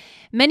 quote,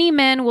 "Many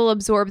men will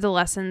absorb the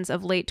lessons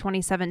of late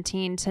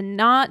 2017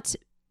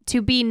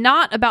 to be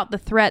not about the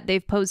threat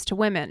they've posed to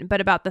women,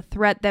 but about the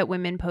threat that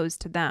women pose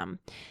to them.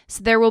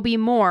 So there will be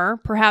more,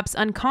 perhaps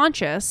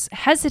unconscious,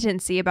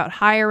 hesitancy about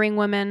hiring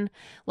women,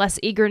 less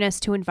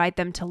eagerness to invite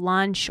them to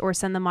lunch or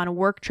send them on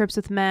work trips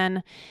with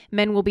men.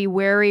 Men will be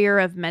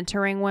warier of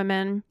mentoring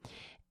women.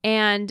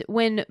 And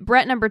when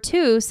Brett number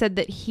 2 said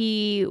that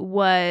he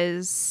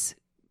was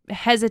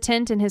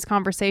hesitant in his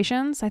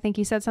conversations, I think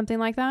he said something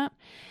like that.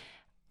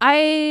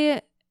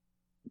 I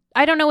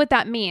don't know what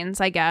that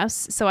means, I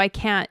guess, so I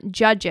can't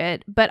judge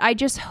it, but I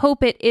just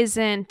hope it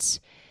isn't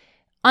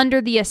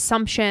under the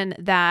assumption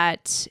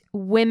that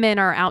women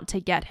are out to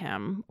get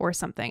him or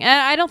something.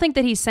 And I don't think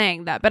that he's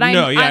saying that, but I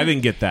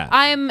didn't get that.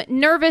 I'm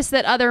nervous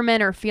that other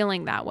men are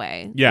feeling that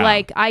way. Yeah.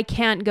 Like, I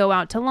can't go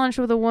out to lunch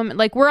with a woman.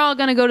 Like, we're all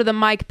going to go to the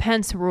Mike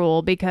Pence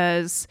rule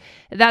because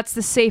that's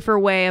the safer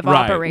way of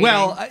operating.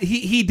 Well,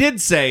 he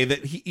did say that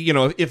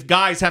if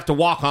guys have to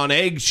walk on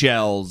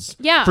eggshells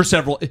for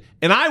several,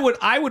 and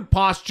I would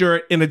posture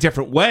it in a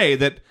different way,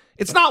 that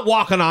it's not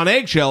walking on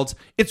eggshells,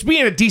 it's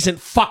being a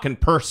decent fucking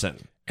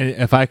person. And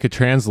if I could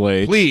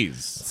translate,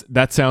 please,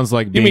 that sounds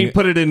like being. You mean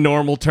put it in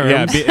normal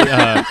terms?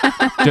 Yeah,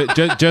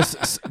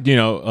 just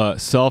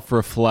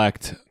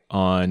self-reflect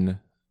on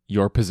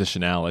your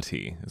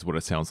positionality is what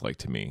it sounds like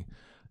to me.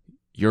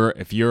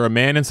 If you're a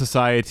man in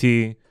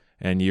society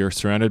and you're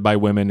surrounded by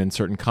women in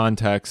certain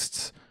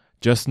contexts,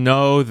 just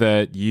know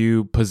that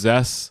you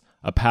possess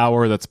a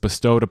power that's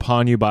bestowed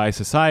upon you by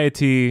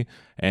society,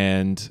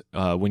 and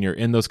when you're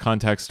in those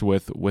contexts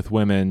with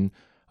women.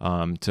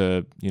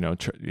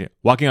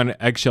 Walking on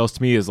eggshells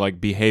to me is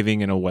like behaving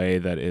in a way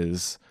that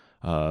is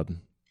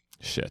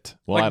shit.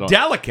 Well, like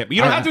delicate. But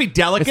you don't have to be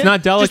delicate. It's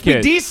not delicate. Just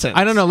be decent.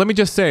 I don't know. Let me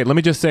just say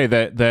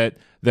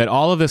that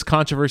all of this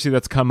controversy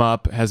that's come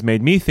up has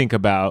made me think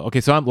about.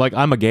 Okay, so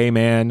I'm a gay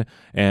man,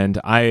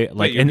 and I like.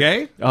 Wait, you're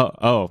gay?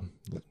 Oh,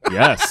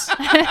 yes,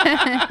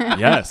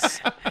 yes.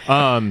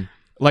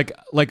 Like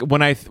when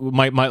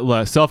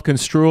my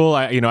self-construal,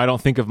 I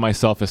don't think of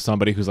myself as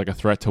somebody who's like a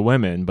threat to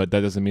women, but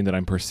that doesn't mean that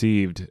I'm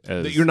perceived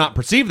as that you're not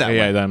perceived that way.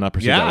 Yeah, that I'm not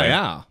perceived that way.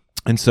 Yeah.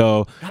 And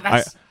so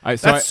that's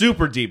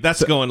super deep.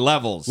 That's going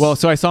levels. Well,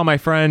 so I saw my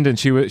friend, and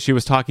she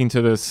was talking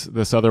to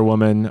this other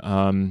woman,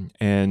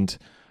 and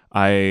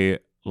I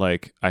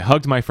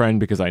hugged my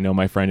friend because I know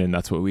my friend and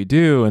that's what we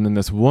do. And then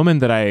this woman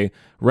that I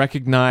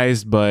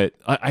recognized, but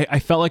I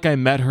felt like I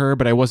met her,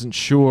 but I wasn't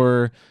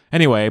sure.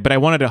 Anyway, but I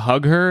wanted to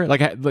hug her.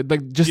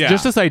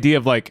 Just this idea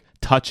of like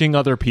touching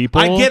other people.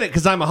 I get it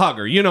because I'm a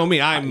hugger. You know me.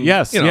 I'm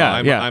a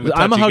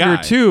hugger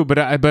guy. too. But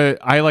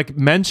I like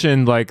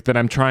mentioned like that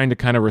I'm trying to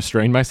kind of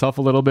restrain myself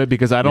a little bit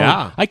because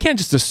I can't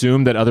just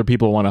assume that other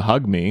people want to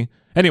hug me.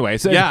 Anyway,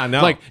 so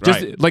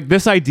like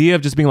this idea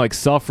of just being like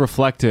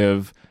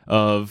self-reflective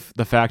of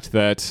the fact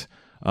that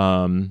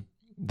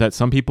that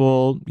some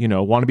people,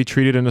 want to be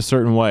treated in a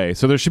certain way.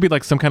 So there should be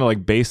like some kind of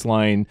like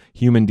baseline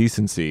human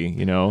decency,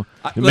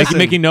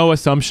 making no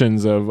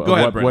assumptions of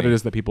what it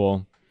is that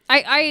people.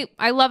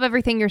 I love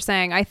everything you're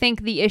saying. I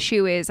think the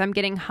issue is I'm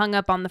getting hung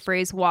up on the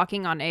phrase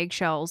walking on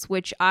eggshells,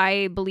 which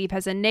I believe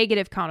has a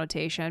negative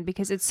connotation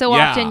because it's so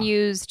often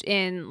used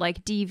in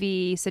like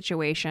DV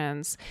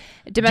situations,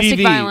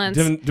 domestic violence.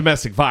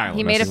 Domestic violence.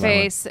 He made a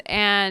face.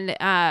 And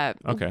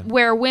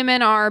where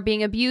women are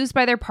being abused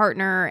by their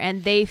partner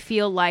and they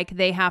feel like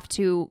they have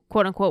to,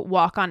 quote unquote,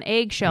 walk on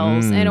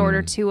eggshells in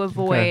order to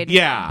avoid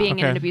being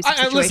in an abusive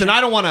situation. Listen,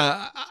 I don't want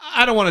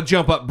to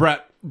jump up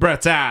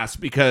Brett's ass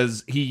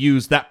because he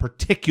used that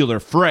particular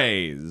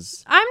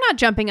phrase. I'm not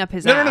jumping up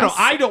his ass. No.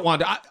 I don't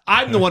want to.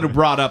 I'm the one who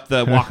brought up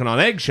the walking on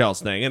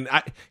eggshells thing, and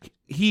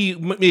he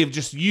may have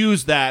just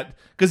used that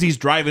because he's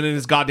driving in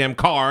his goddamn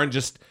car and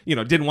just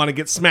didn't want to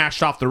get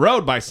smashed off the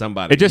road by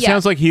somebody. It just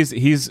sounds like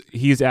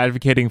he's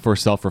advocating for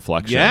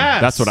self-reflection. Yes.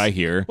 That's what I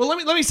hear. Well,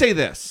 let me say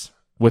this.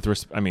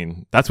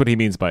 That's what he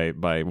means by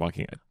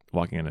walking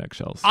on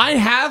eggshells. I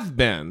have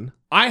been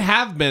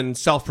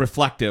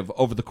self-reflective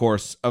over the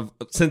course of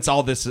since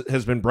all this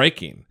has been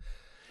breaking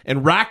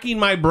and racking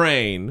my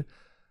brain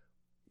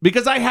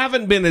because I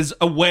haven't been as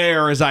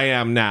aware as I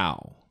am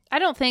now. I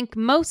don't think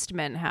most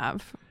men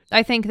have.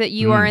 I think that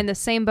you are in the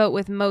same boat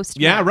with most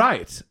men. Yeah,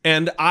 right.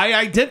 And I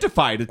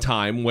identified a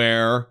time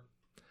where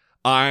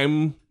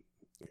I'm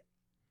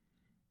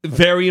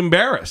very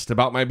embarrassed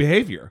about my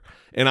behavior.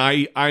 And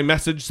I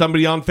messaged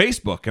somebody on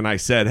Facebook and I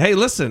said, hey,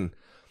 listen,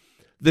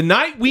 the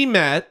night we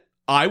met,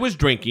 I was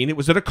drinking. It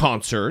was at a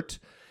concert.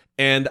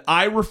 And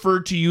I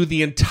referred to you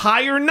the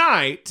entire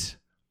night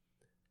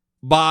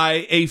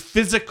by a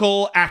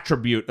physical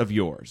attribute of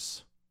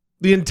yours.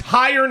 The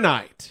entire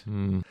night.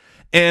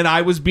 And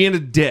I was being a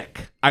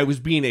dick. I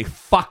was being a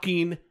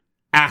fucking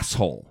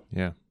asshole.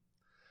 Yeah.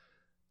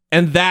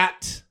 And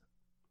that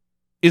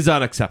is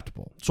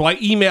unacceptable. So I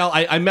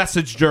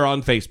messaged her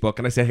on Facebook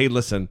and I said, hey,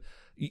 listen,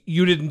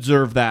 you didn't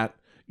deserve that.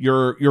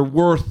 You're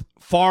worth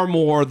far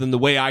more than the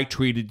way I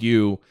treated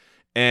you.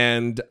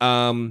 And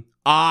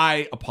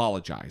I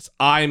apologize.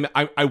 I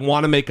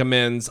want to make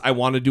amends. I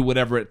want to do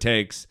whatever it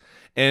takes.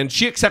 And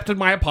she accepted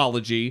my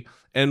apology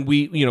and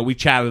we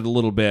chatted a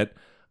little bit,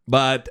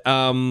 but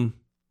I'm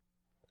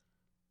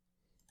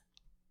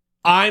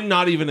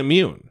not even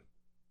immune.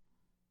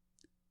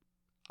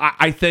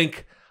 I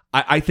think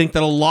that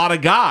a lot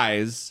of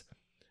guys,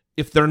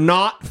 if they're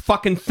not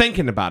fucking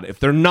thinking about it, if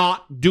they're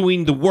not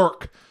doing the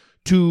work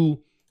to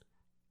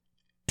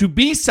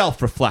be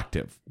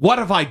self-reflective, what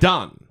have I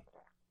done?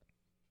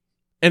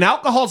 And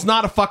alcohol's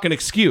not a fucking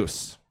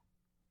excuse.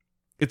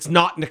 It's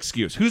not an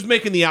excuse. Who's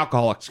making the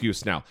alcohol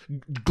excuse now?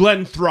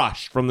 Glenn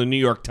Thrush from the New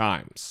York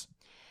Times.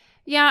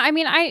 Yeah, I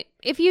mean,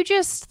 if you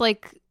just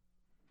like,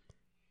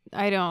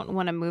 I don't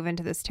want to move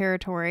into this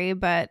territory,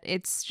 but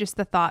it's just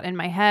the thought in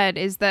my head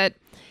is that,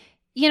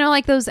 you know,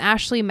 like those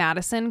Ashley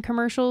Madison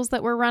commercials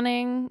that were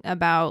running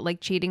about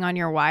like cheating on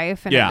your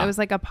wife, and it was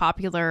like a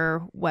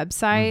popular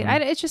website.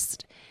 It's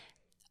just,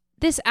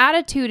 this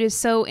attitude is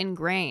so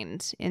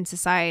ingrained in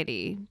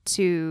society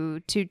to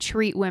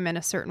treat women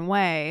a certain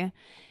way.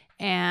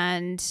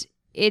 And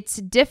it's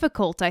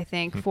difficult, I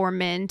think, for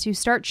men to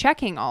start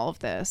checking all of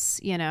this,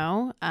 you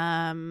know?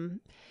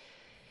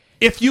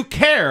 If you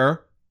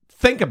care,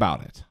 think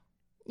about it.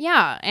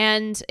 Yeah,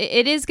 and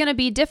it is going to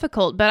be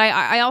difficult, but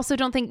I also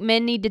don't think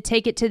men need to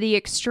take it to the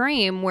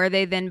extreme where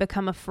they then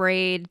become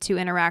afraid to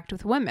interact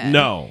with women.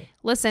 No.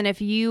 Listen,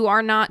 if you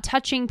are not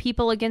touching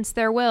people against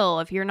their will,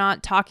 if you're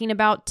not talking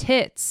about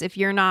tits, if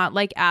you're not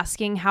like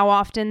asking how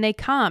often they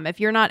come, if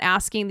you're not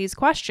asking these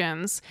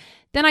questions,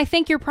 then I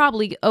think you're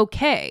probably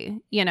okay.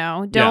 You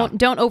know, don't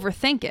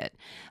overthink it.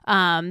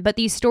 But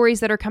these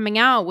stories that are coming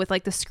out with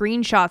like the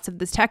screenshots of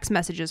the text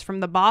messages from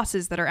the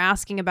bosses that are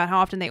asking about how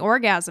often they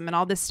orgasm and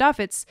all this stuff,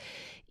 it's,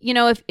 you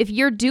know, if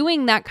you're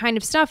doing that kind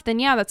of stuff, then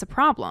yeah, that's a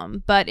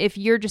problem. But if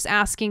you're just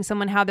asking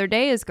someone how their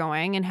day is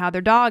going and how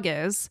their dog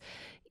is,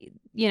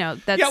 you know,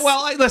 that's... Yeah,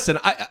 well, listen,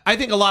 I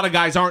think a lot of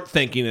guys aren't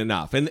thinking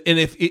enough. And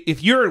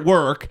if you're at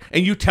work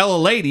and you tell a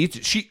lady,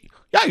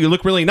 you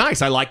look really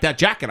nice. I like that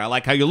jacket. I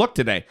like how you look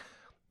today.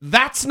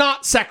 That's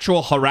not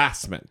sexual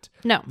harassment.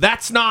 No.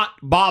 That's not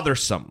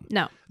bothersome.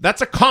 No.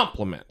 That's a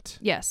compliment.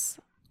 Yes.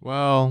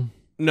 Well...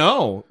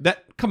 No.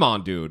 Come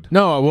on, dude.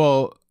 No,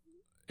 well,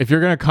 if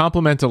you're going to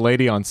compliment a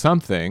lady on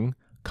something,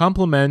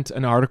 compliment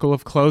an article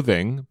of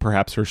clothing,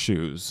 perhaps her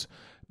shoes.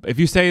 If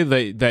you say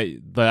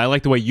that I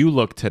like the way you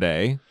look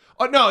today...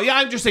 Oh, no, yeah,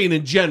 I'm just saying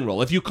in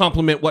general. If you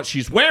compliment what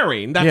she's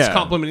wearing, that's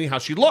complimenting how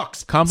she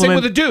looks. Same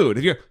with a dude.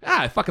 If you're,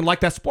 I fucking like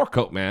that sport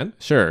coat, man.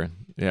 Sure.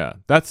 Yeah,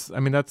 that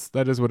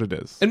is what it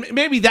is. And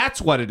maybe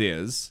that's what it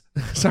is.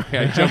 Sorry,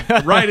 I jumped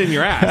right in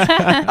your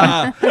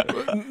ass.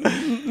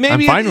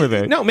 Maybe I'm fine with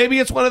it. No, maybe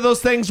it's one of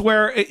those things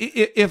where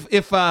if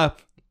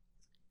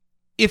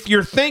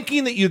you're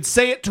thinking that you'd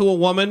say it to a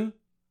woman,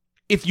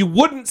 if you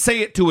wouldn't say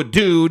it to a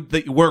dude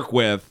that you work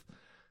with,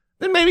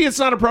 then maybe it's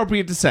not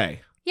appropriate to say.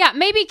 Yeah,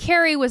 maybe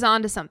Carrie was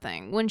onto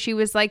something when she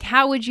was like,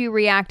 how would you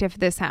react if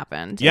this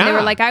happened? Yeah. And they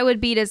were like, I would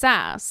beat his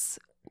ass.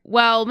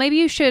 Well, maybe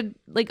you should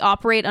like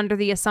operate under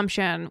the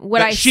assumption,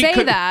 would I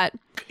say that?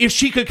 If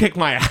she could kick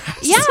my ass.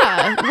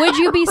 Yeah. Would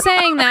you be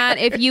saying that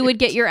if you would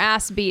get your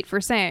ass beat for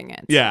saying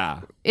it? Yeah.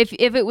 If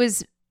it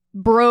was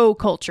bro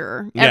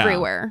culture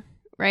everywhere,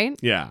 right?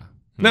 Yeah.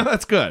 No,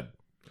 that's good.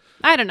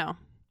 I don't know.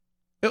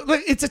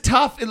 It's a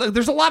tough,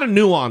 there's a lot of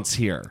nuance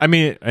here. I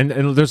mean,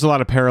 and there's a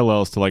lot of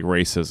parallels to like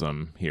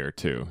racism here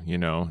too, you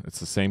know? It's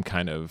the same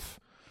kind of...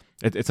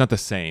 It's not the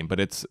same, but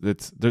it's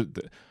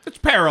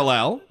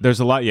parallel.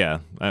 There's a lot, yeah.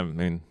 I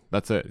mean,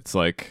 that's it. It's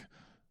like,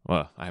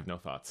 well, I have no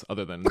thoughts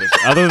other than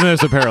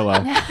there's a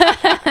parallel.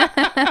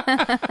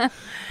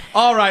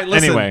 All right,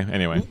 listen.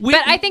 Anyway.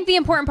 But I think the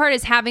important part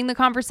is having the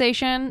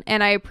conversation,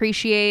 and I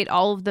appreciate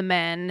all of the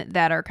men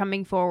that are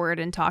coming forward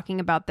and talking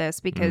about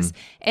this because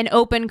an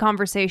open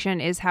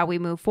conversation is how we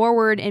move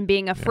forward, and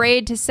being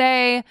afraid to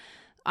say,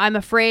 I'm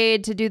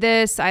afraid to do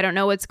this. I don't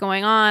know what's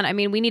going on. I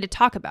mean, we need to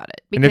talk about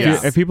it. Because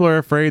and if people are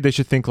afraid, they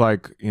should think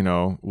like, you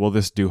know, will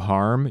this do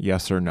harm?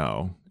 Yes or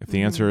no? If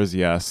the answer is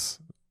yes,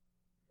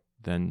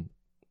 then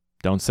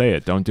don't say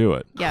it. Don't do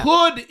it. Yeah.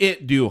 Could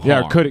it do harm?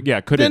 Yeah, could it?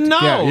 Yeah, could then it? No.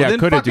 Yeah, then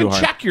could fucking it do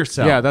harm? Check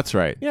yourself. Yeah, that's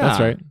right. Yeah. That's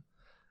right.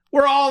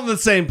 We're all on the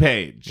same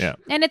page. Yeah.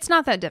 And it's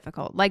not that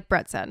difficult, like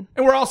Brett said.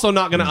 And we're also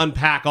not going to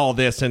unpack all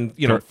this in,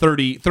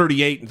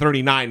 38 and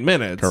 39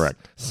 minutes.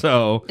 Correct.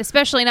 So,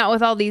 especially not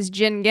with all these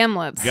gin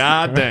gimlets.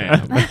 God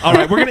damn. All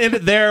right, we're going to end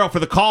it there for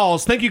the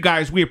calls. Thank you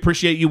guys. We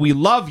appreciate you. We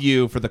love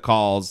you for the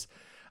calls.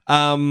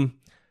 Who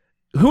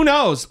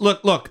knows?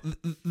 Look,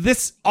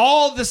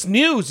 all this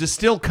news is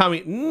still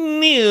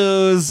coming.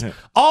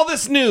 All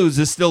this news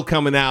is still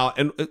coming out,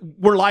 and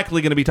we're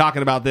likely going to be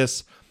talking about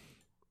this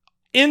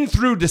in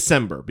through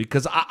December,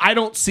 because I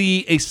don't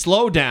see a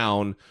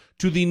slowdown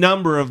to the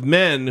number of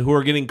men who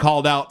are getting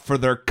called out for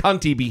their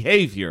cunty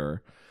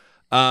behavior.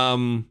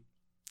 And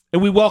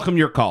we welcome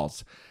your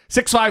calls.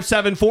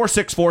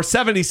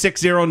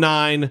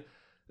 657-464-7609.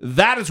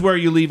 That is where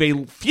you leave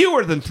a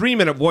fewer than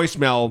 3-minute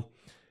voicemail.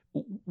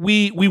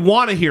 We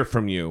want to hear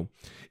from you.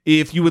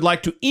 If you would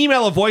like to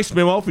email a voice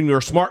memo from your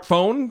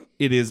smartphone,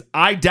 it is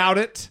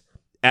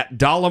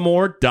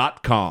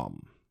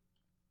idoubt.it@dollamore.com.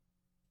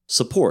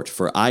 Support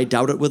for I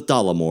Doubt It with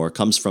Dollamore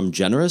comes from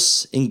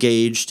generous,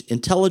 engaged,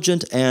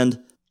 intelligent,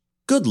 and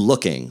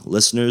good-looking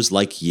listeners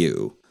like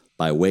you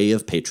by way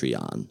of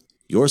Patreon.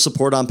 Your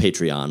support on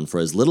Patreon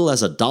for as little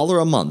as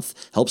 $1 a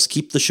month helps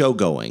keep the show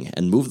going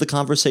and move the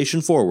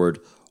conversation forward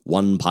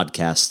one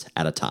podcast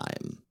at a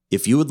time.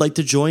 If you would like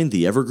to join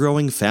the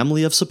ever-growing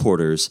family of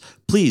supporters,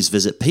 please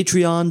visit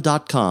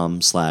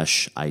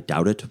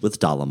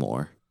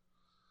patreon.com/IDoubtItWithDollamore.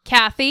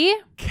 Kathy.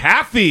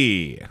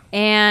 Kathy.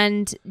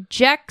 And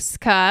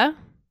Jexka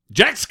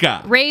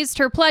raised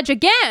her pledge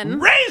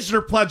again.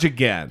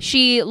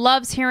 She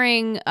loves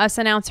hearing us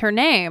announce her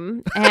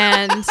name,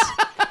 and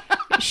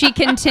she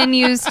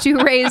continues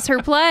to raise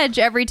her pledge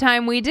every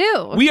time we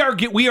do. We are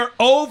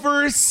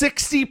over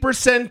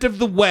 60% of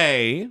the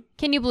way.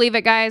 Can you believe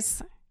it,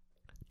 guys?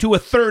 To a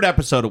third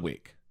episode a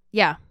week.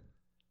 Yeah.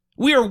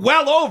 We are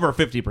well over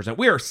 50%.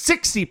 We are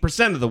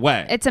 60% of the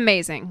way. It's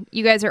amazing.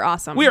 You guys are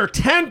awesome. We are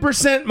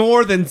 10%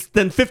 more than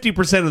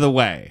 50% of the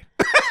way.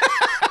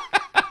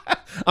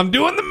 I'm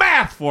doing the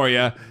math for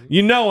you.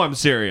 You know I'm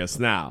serious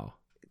now.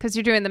 Because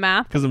you're doing the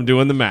math? Because I'm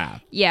doing the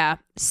math. Yeah.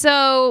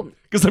 So...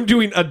 Because I'm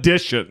doing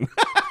addition.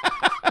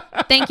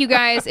 Thank you,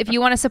 guys. If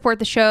you want to support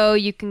the show,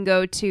 you can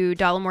go to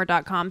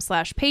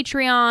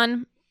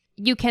dollamore.com/Patreon.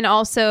 You can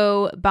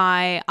also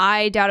buy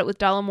I Doubt It with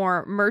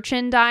Dollamore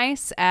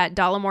merchandise at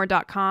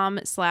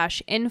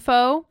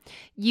dollamore.com/info.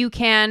 You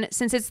can,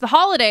 since it's the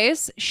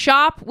holidays,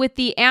 shop with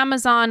the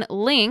Amazon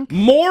link.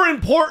 More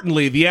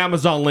importantly, the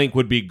Amazon link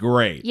would be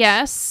great.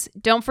 Yes.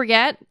 Don't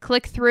forget,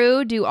 click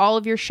through, do all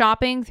of your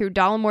shopping through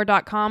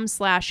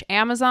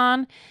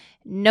dollamore.com/Amazon.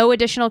 No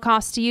additional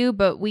cost to you,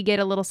 but we get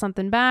a little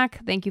something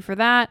back. Thank you for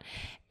that.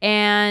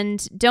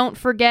 And don't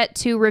forget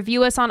to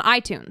review us on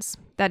iTunes.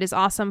 That is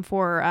awesome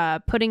for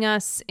putting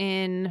us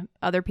in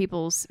other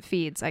people's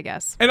feeds, I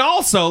guess. And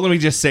also, let me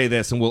just say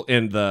this, and we'll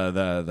end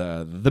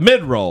the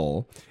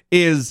mid-roll,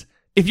 is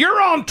if you're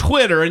on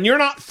Twitter and you're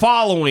not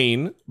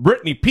following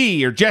Brittany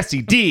P. or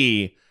Jesse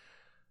D.,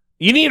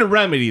 you need to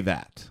remedy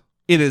that.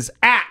 It is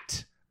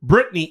at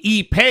Brittany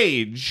E.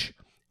 Page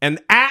and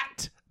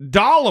at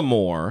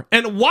Dollamore.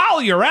 And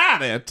while you're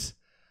at it,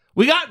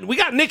 we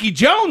got Nikki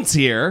Jones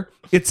here.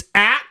 It's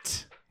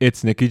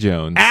Nikki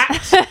Jones.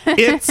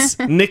 It's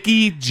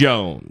Nikki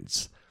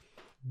Jones.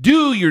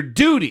 Do your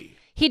duty.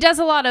 He does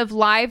a lot of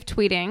live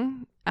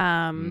tweeting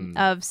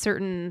of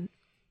certain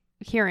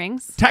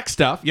hearings. Tech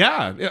stuff,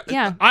 yeah.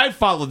 I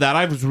followed that.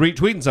 I was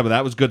retweeting some of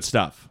that. It was good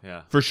stuff.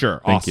 Yeah. For sure.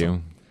 Thank awesome.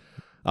 you.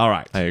 All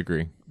right. I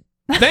agree.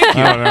 Thank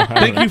you.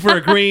 Thank you for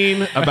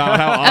agreeing about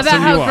how awesome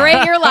about how you are.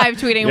 great your live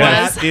tweeting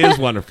was. That is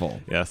wonderful.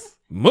 Yes.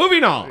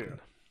 Moving on.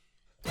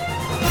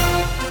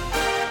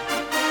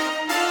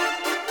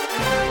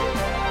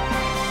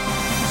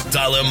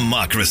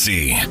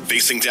 Dollamocracy.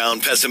 Facing down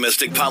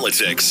pessimistic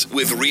politics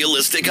with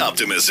realistic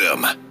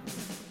optimism.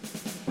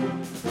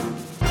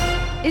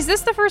 Is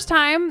this the first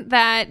time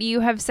that you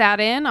have sat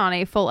in on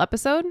a full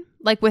episode?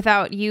 Like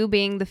without you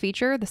being the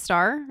feature, the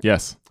star?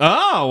 Yes.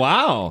 Oh,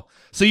 wow.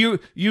 So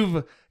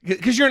you've...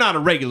 Because you're not a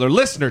regular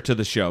listener to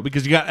the show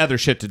because you got other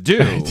shit to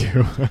do. I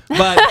do.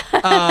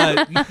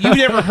 But you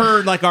never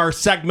heard like our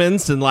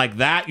segments and like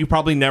that. You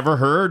probably never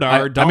heard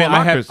our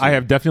Dollamocracy. I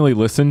have definitely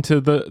listened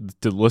to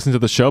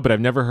the show, but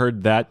I've never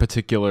heard that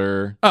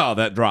particular. Oh,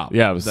 that drop.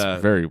 Yeah, it was the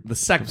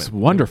segment. It was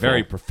wonderful.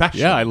 Very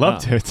professional. Yeah, I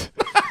loved it.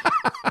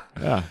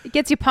 Yeah. It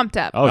gets you pumped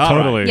up. Oh,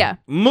 totally. Right. Yeah.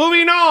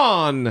 Moving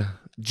on.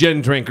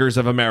 Gin drinkers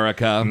of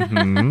America.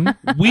 Mm-hmm.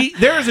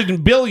 There is a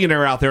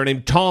billionaire out there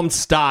named Tom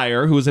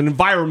Steyer who is an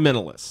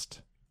environmentalist.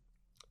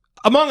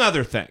 Among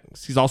other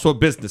things. He's also a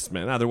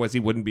businessman. Otherwise,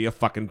 he wouldn't be a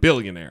fucking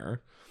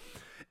billionaire.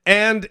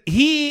 And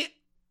you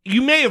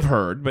may have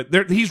heard,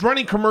 but he's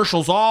running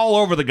commercials all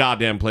over the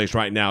goddamn place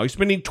right now. He's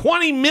spending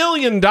 $20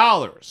 million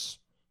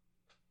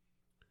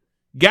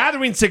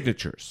gathering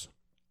signatures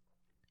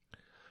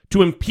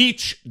to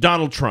impeach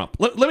Donald Trump.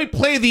 Let me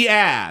play the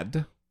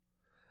ad.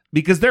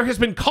 Because there has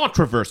been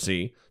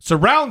controversy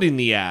surrounding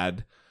the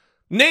ad,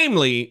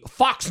 namely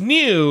Fox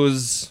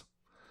News.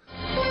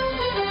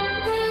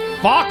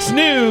 Fox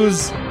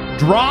News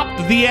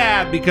dropped the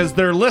ad because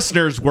their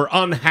listeners were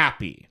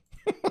unhappy.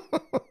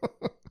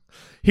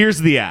 Here's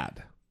the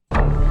ad.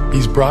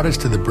 He's brought us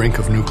to the brink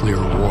of nuclear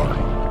war,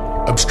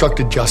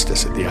 obstructed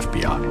justice at the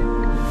FBI,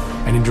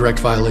 and in direct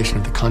violation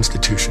of the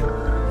Constitution,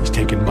 he's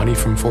taken money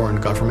from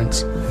foreign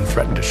governments and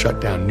threatened to shut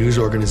down news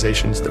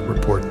organizations that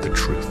report the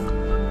truth.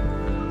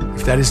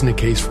 If that isn't a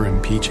case for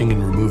impeaching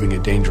and removing a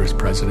dangerous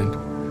president,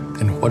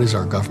 then what has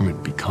our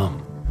government become?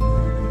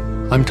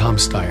 I'm Tom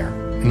Steyer,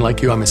 and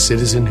like you, I'm a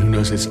citizen who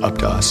knows it's up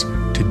to us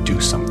to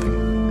do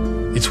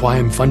something. It's why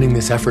I'm funding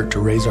this effort to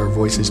raise our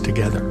voices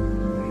together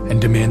and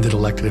demand that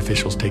elected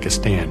officials take a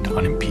stand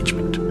on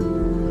impeachment.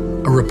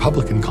 A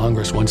Republican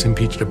Congress once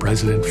impeached a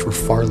president for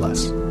far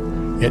less.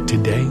 Yet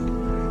today,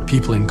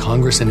 people in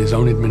Congress and his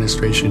own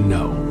administration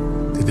know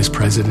that this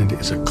president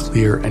is a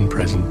clear and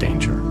present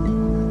danger,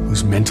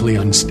 who's mentally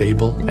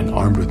unstable and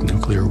armed with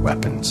nuclear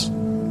weapons,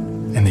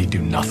 and they do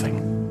nothing.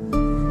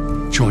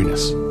 Join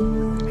us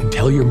and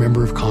tell your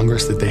member of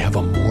Congress that they have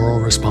a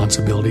moral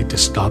responsibility to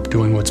stop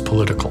doing what's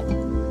political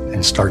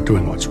and start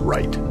doing what's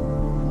right.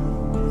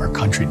 Our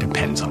country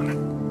depends on it.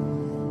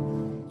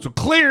 So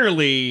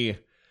clearly,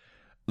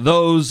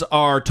 those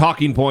are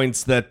talking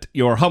points that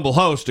your humble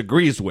host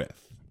agrees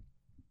with.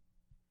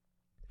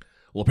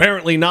 Well,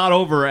 apparently not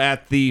over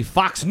at the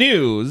Fox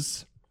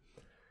News.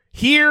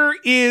 Here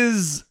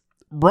is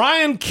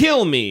Brian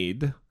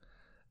Kilmeade,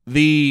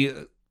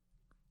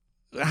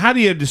 how do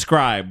you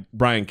describe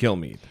Brian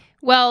Kilmeade?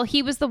 Well,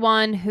 he was the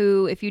one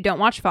who, if you don't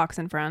watch Fox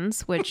and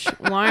Friends, which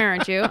why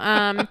aren't you?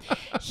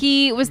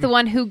 He was the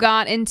one who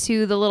got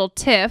into the little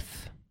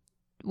tiff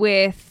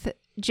with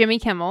Jimmy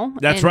Kimmel.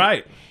 That's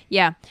right.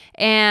 Yeah.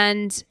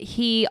 And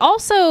he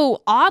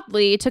also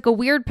oddly took a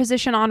weird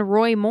position on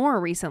Roy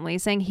Moore recently,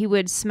 saying he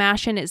would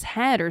smash in his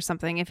head or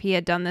something if he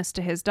had done this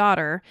to his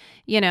daughter,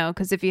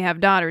 because if you have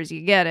daughters,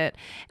 you get it.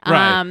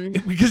 Right.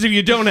 Because if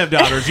you don't have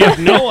daughters, you have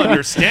no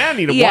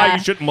understanding of why you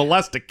shouldn't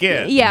molest a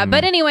kid. Yeah.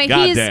 But anyway,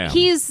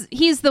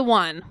 he's the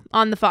one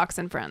on the Fox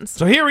and Friends.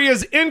 So here he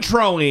is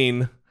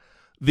introing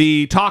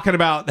talking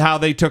about how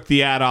they took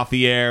the ad off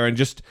the air and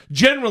just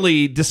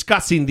generally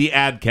discussing the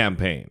ad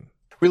campaign.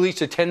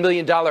 Released a $10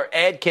 million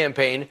ad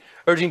campaign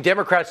urging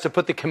Democrats to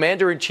put the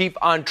commander-in-chief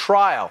on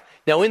trial.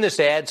 Now, in this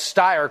ad,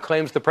 Steyer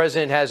claims the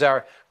president has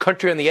our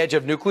country on the edge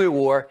of nuclear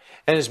war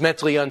and is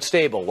mentally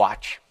unstable.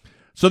 Watch.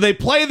 So they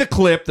play the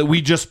clip that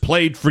we just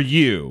played for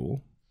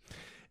you,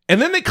 and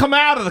then they come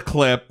out of the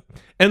clip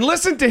and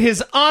listen to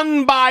his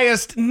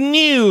unbiased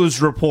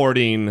news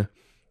reporting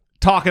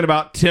talking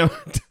about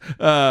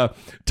Tom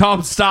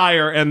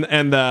Steyer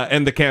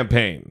and the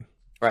campaign.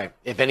 Right.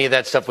 If any of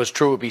that stuff was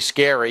true, it would be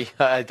scary.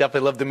 I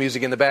definitely love the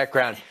music in the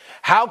background.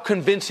 How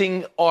convinced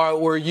are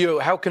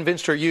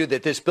you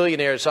that this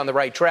billionaire is on the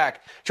right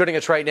track? Joining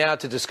us right now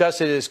to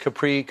discuss it is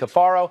Capri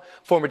Cafaro,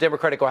 former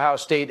Democratic Ohio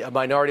State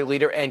Minority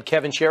Leader, and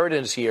Kevin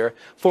Sheridan is here,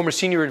 former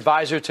senior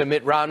advisor to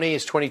Mitt Romney,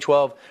 his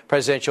 2012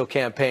 presidential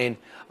campaign.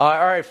 All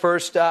right,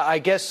 first, I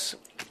guess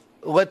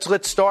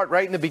let's start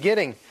right in the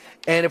beginning.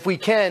 And if we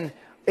can,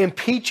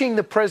 impeaching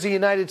the President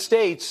of the United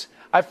States,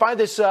 I find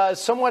this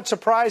somewhat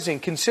surprising,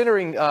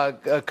 considering,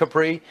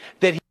 Capri,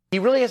 that he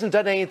really hasn't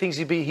done any things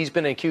he's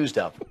been accused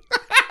of.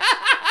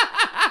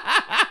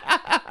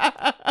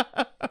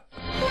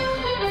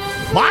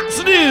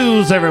 Fox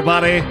News,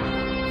 everybody.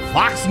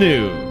 Fox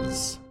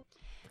News.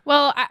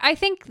 Well, I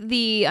think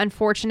the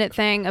unfortunate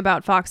thing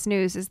about Fox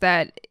News is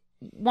that,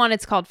 one,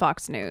 it's called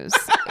Fox News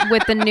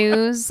with the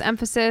news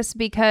emphasis,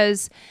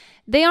 because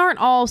they aren't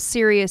all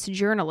serious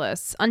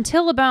journalists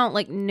until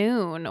about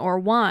noon or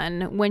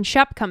 1 when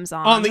Shep comes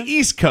on. On the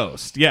East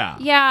Coast, yeah.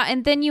 Yeah,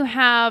 and then you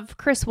have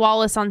Chris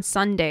Wallace on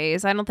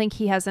Sundays. I don't think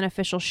he has an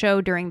official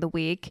show during the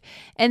week.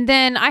 And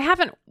then I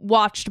haven't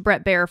watched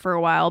Bret Baier for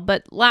a while,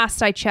 but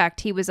last I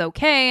checked, he was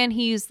okay, and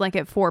he's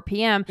at 4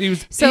 p.m.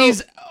 He's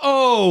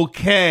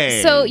okay.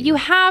 So you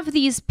have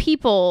these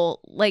people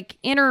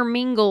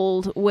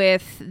intermingled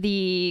with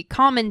the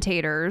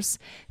commentators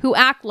who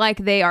act like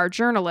they are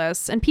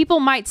journalists, and people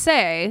might say,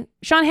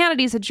 Sean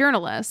Hannity's a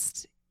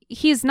journalist.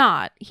 He's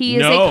not. He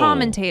is a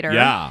commentator.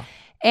 Yeah.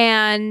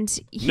 And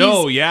he's...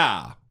 No,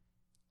 yeah.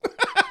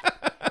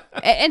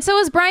 And so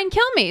is Brian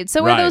Kilmeade.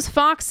 So are those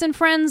Fox and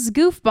Friends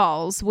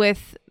goofballs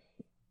with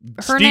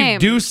her name.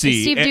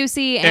 Steve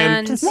Ducey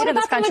and what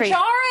about the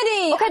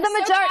majority? Okay, the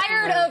majority.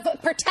 Tired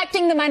of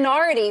protecting the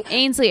minority.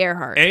 Ainsley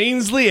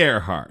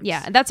Earhart.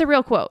 Yeah, that's a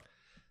real quote.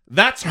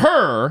 That's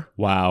her.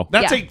 Wow.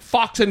 That's a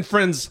Fox and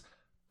Friends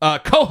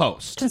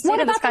co-host.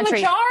 What about the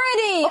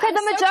majority? Okay,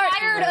 the majority.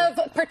 Tired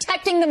of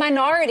protecting the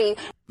minority.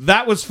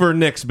 That was for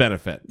Nick's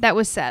benefit. That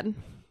was said.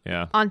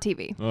 Yeah. On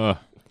TV.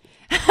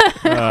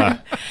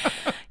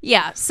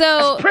 Yeah,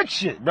 so that's prick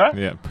shit, bro.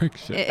 Yeah, prick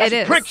shit. It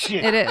is. Prick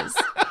shit. It is.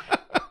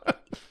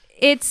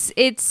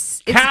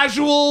 It's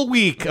casual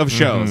week of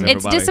shows.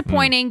 It's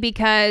disappointing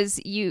because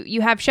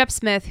you have Shep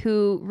Smith,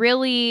 who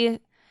really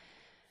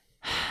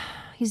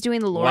he's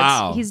doing the Lord's.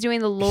 Wow. He's doing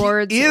the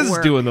Lord's. He is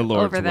work doing the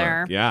Lord's over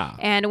there. work. Yeah.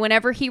 And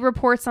whenever he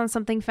reports on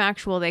something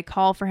factual, they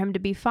call for him to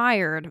be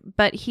fired.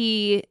 But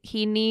he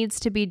needs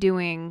to be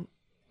doing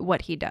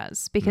what he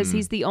does because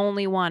he's the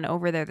only one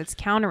over there that's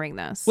countering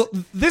this. Well,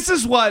 this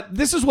is what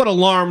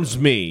alarms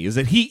me is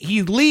that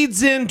he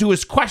leads into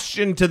his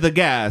question to the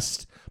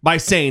guest by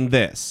saying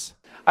this.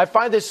 I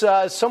find this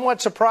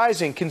somewhat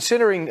surprising,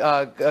 considering,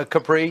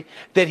 Capri,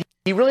 that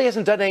he really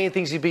hasn't done any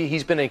things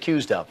he's been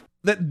accused of.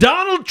 That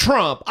Donald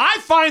Trump, I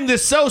find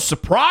this so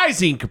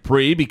surprising,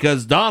 Capri,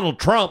 because Donald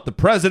Trump, the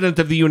president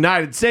of the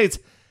United States,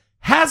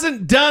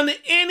 hasn't done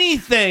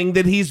anything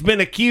that he's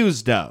been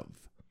accused of.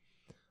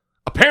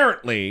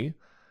 Apparently,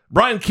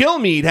 Brian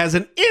Kilmeade has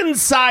an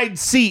inside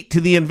seat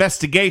to the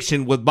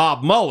investigation with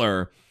Bob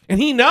Mueller, and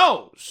he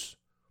knows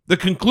the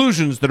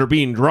conclusions that are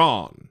being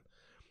drawn.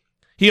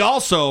 He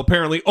also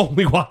apparently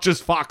only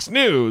watches Fox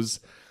News,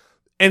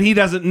 and he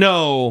doesn't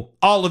know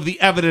all of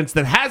the evidence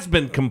that has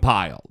been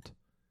compiled.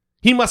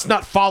 He must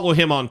not follow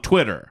him on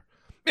Twitter.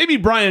 Maybe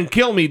Brian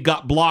Kilmeade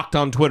got blocked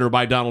on Twitter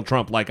by Donald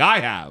Trump like I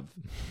have,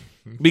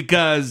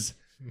 because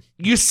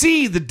you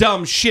see the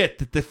dumb shit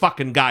that the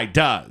fucking guy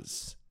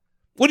does.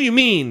 What do you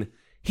mean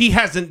he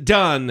hasn't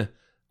done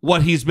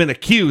what he's been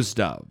accused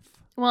of?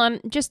 Well,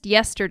 just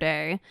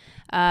yesterday,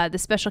 the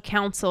special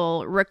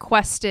counsel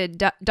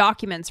requested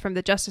documents from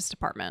the Justice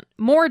Department.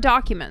 More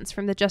documents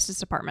from the Justice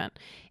Department.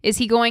 Is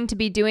he going to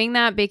be doing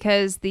that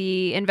because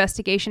the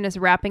investigation is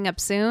wrapping up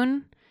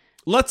soon?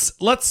 Let's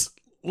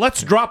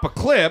drop a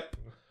clip.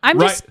 I'm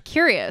just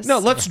curious. No,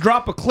 let's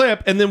drop a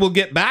clip, and then we'll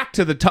get back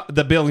to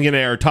the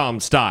billionaire Tom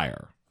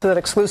Steyer. That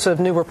exclusive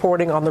new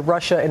reporting on the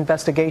Russia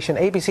investigation.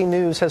 ABC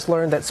News has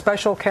learned that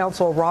Special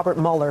Counsel Robert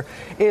Mueller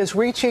is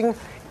reaching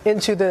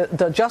into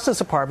the Justice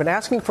Department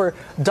asking for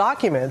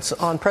documents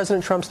on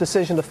President Trump's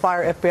decision to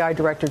fire FBI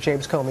Director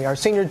James Comey. Our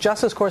senior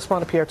justice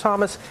correspondent Pierre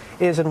Thomas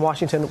is in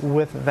Washington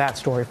with that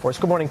story for us.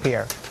 Good morning,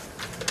 Pierre.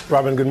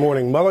 Robin, good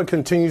morning. Mueller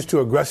continues to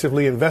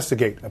aggressively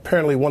investigate,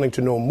 apparently wanting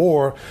to know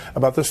more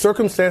about the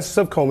circumstances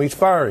of Comey's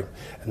firing.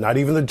 And not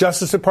even the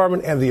Justice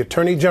Department and the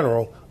Attorney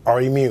General are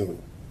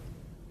immune.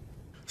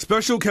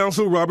 Special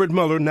Counsel Robert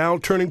Mueller now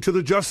turning to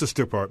the Justice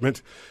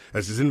Department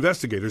as his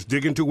investigators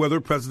dig into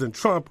whether President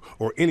Trump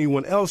or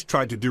anyone else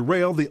tried to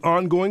derail the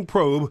ongoing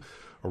probe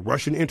of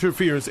Russian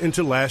interference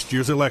into last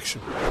year's election.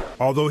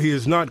 Although he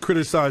has not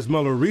criticized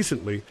Mueller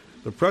recently,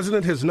 the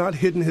president has not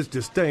hidden his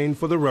disdain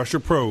for the Russia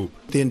probe.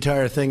 The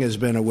entire thing has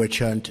been a witch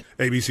hunt.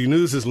 ABC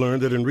News has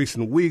learned that in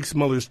recent weeks,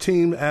 Mueller's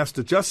team asked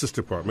the Justice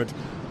Department to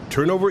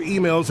turn over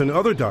emails and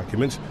other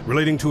documents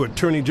relating to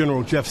Attorney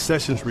General Jeff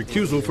Sessions'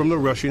 recusal from the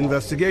Russia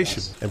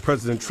investigation and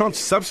President Trump's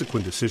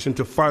subsequent decision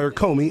to fire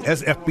Comey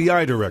as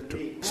FBI director.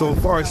 So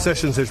far,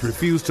 Sessions has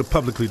refused to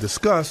publicly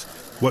discuss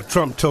what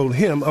Trump told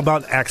him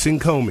about axing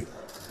Comey.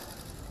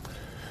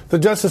 The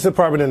Justice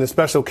Department and the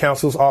Special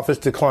Counsel's office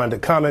declined to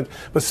comment,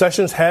 but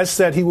Sessions has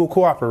said he will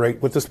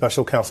cooperate with the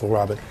Special Counsel,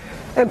 Robin.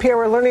 And Pierre,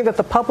 we're learning that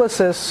the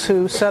publicist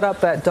who set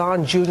up that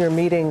Don Jr.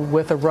 meeting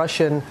with a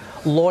Russian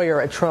lawyer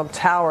at Trump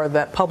Tower,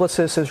 that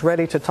publicist is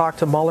ready to talk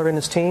to Mueller and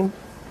his team?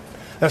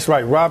 That's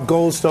right. Rob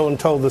Goldstone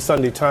told the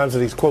Sunday Times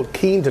that he's, quote,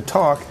 keen to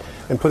talk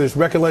and put his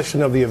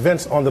recollection of the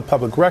events on the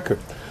public record.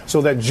 So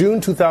that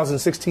June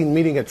 2016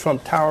 meeting at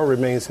Trump Tower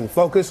remains in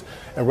focus.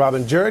 And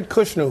Robin, Jared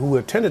Kushner, who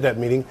attended that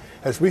meeting,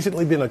 has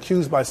recently been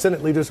accused by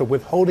Senate leaders of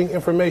withholding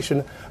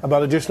information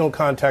about additional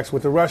contacts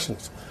with the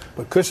Russians.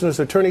 But Kushner's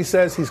attorney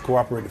says he's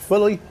cooperated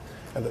fully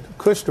and that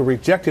Kushner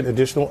rejected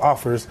additional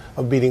offers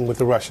of meeting with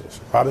the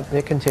Russians. Robin?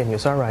 It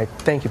continues. All right.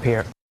 Thank you,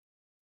 Pierre.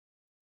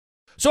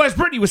 So as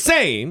Brittany was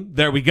saying,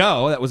 there we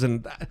go. That was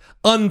an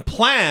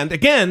unplanned,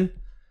 again,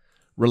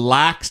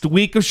 relaxed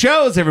week of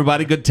shows,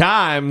 everybody. Good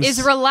times.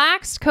 Is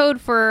relaxed code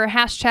for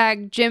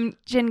hashtag Jim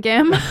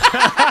Gim?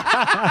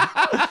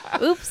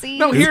 Oopsie.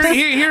 No, here's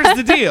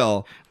the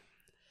deal.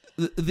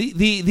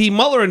 The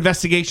Mueller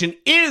investigation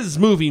is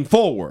moving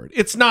forward.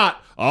 It's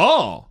not,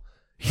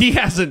 he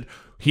hasn't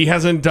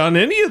done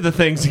any of the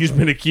things he's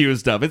been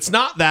accused of. It's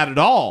not that at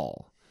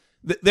all.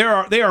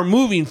 They are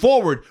moving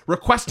forward,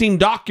 requesting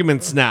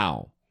documents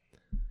now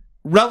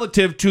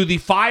relative to the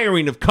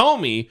firing of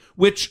Comey,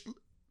 which,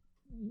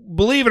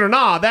 believe it or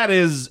not, that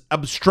is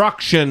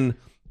obstruction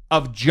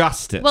of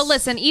justice. Well,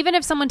 listen, even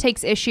if someone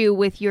takes issue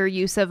with your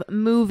use of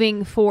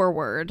moving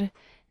forward,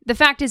 the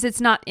fact is it's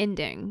not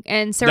ending.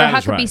 And Sarah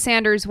Huckabee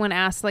Sanders, when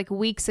asked like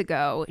weeks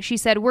ago, she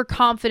said, we're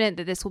confident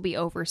that this will be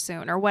over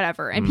soon or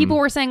whatever. And people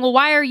were saying, well,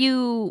 why are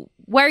you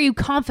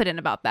confident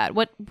about that?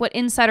 What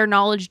insider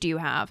knowledge do you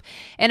have?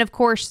 And of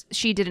course,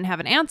 she didn't have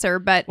an answer,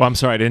 but... Well, I'm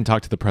sorry, I didn't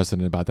talk to the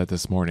president about that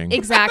this morning.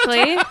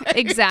 Exactly.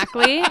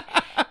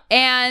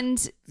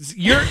 And...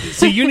 you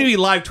need to be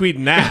live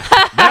tweeting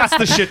that. That's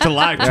the shit to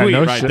live tweet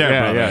right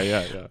there, brother.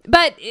 Yeah.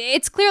 But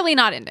it's clearly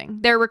not ending.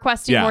 They're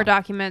requesting more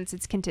documents.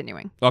 It's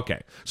continuing. Okay.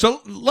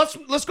 So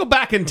let's go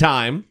back in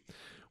time.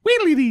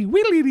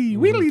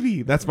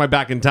 Wheedly-dee. That's my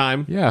back in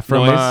time. Yeah,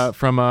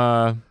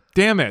 from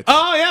damn it.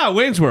 Oh, yeah,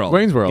 Wayne's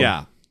World.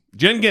 Yeah.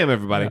 Jen Gim,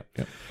 everybody.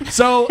 Yeah.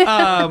 So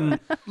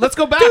let's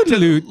go back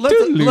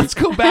let's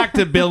go back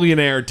to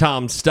billionaire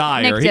Tom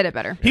Steyer. Nick did it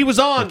better. He was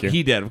on.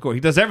 He did, of course.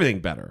 He does everything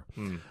better.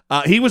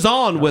 He was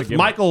on with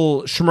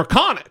Michael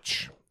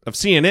Schmerkonich of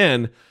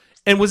CNN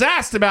and was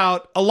asked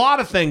about a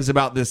lot of things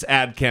about this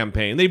ad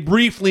campaign. They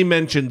briefly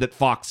mentioned that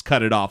Fox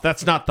cut it off.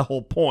 That's not the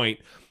whole point.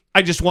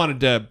 I just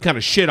wanted to kind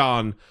of shit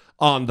on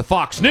the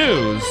Fox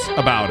News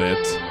about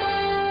it.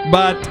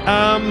 But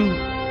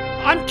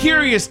I'm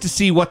curious to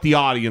see what the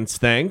audience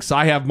thinks.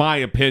 I have my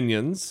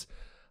opinions.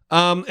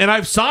 And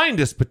I've signed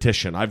this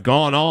petition. I've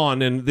gone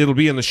on, and it'll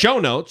be in the show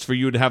notes for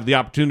you to have the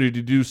opportunity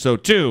to do so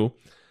too.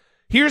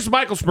 Here's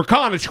Michael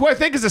Schmerkonich, who I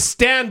think is a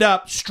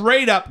stand-up,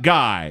 straight-up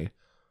guy,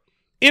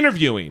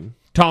 interviewing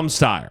Tom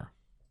Steyer.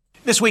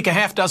 This week, a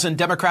half dozen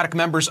Democratic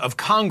members of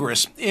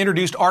Congress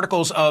introduced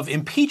articles of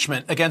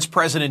impeachment against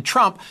President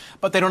Trump,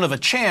 but they don't have a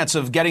chance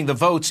of getting the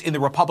votes in the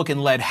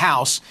Republican-led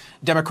House.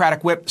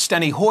 Democratic Whip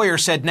Steny Hoyer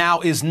said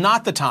now is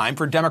not the time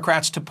for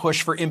Democrats to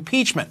push for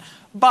impeachment.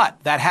 But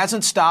that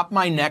hasn't stopped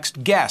my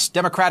next guest,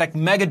 Democratic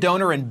mega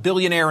donor and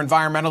billionaire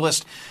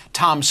environmentalist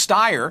Tom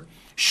Steyer.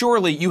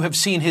 Surely you have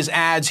seen his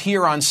ads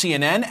here on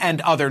CNN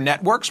and other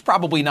networks,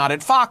 probably not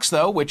at Fox,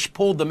 though, which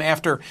pulled them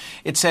after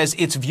it says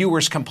its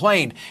viewers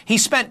complained. He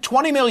spent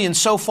 $20 million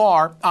so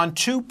far on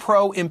 2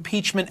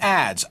 pro-impeachment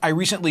ads. I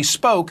recently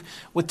spoke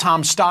with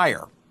Tom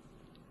Steyer.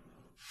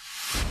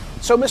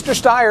 So, Mr.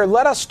 Steyer,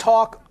 let us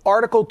talk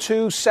Article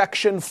 2,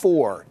 Section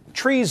 4,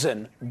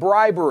 treason,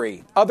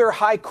 bribery, other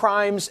high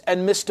crimes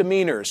and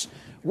misdemeanors.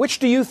 Which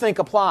do you think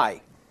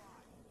apply?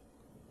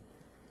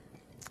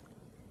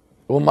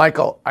 Well,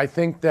 Michael, I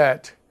think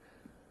that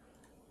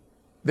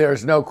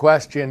there's no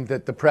question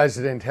that the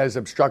president has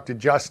obstructed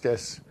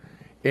justice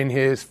in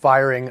his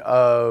firing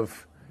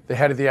of the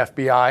head of the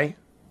FBI,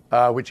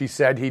 which he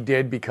said he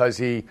did because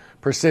he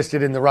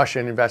persisted in the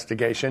Russian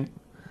investigation.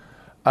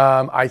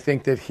 I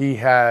think that he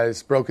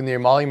has broken the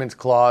emoluments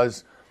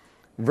clause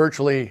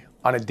virtually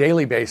on a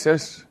daily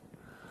basis.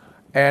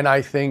 And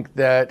I think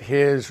that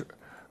his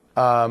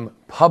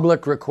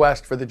public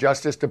request for the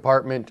Justice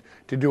Department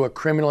to do a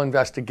criminal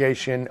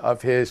investigation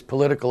of his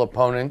political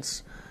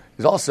opponents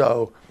is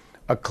also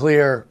a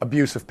clear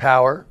abuse of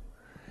power.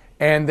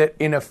 And that,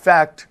 in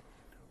effect,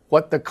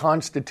 what the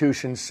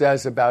Constitution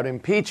says about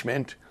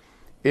impeachment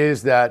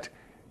is that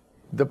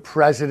the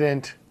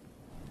president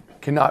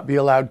cannot be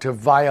allowed to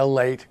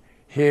violate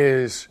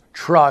his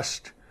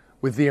trust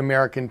with the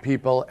American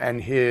people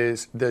and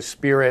the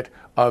spirit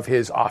of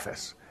his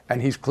office.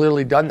 And he's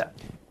clearly done that.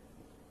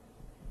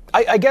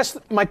 I guess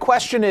my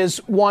question is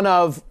one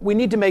of, we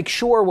need to make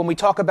sure when we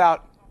talk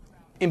about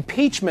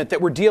impeachment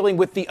that we're dealing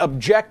with the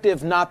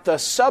objective, not the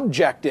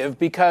subjective,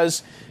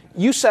 because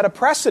you set a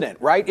precedent,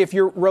 right? If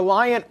you're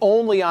reliant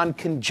only on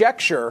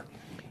conjecture,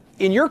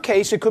 in your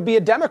case, it could be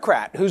a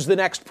Democrat who's the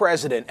next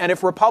president. And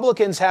if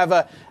Republicans have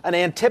an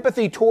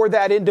antipathy toward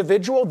that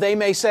individual, they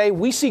may say,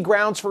 we see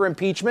grounds for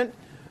impeachment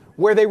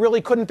where they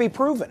really couldn't be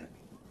proven.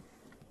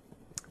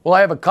 Well, I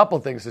have a couple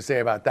things to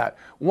say about that.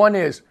 One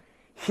is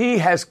he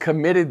has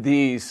committed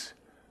these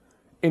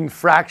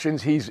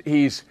infractions.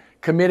 He's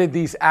committed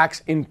these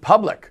acts in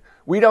public.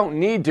 We don't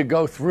need to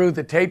go through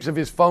the tapes of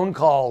his phone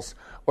calls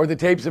or the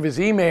tapes of his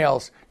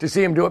emails to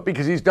see him do it,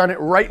 because he's done it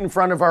right in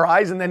front of our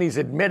eyes and then he's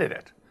admitted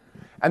it.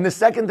 And the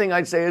second thing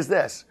I'd say is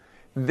this.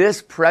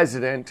 This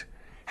president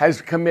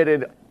has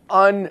committed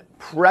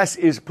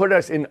is put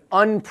us in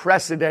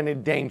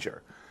unprecedented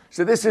danger.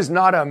 So this is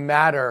not a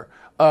matter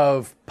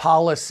of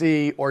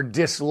policy or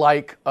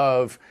dislike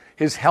of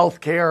his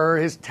health care or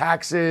his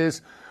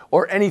taxes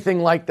or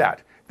anything like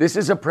that. This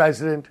is a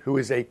president who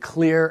is a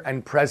clear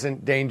and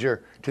present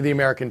danger to the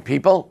American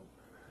people.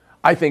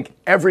 I think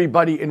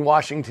everybody in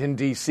Washington,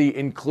 D.C.,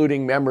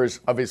 including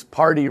members of his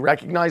party,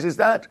 recognizes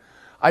that.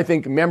 I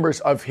think members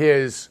of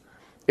his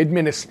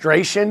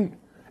administration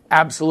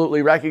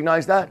absolutely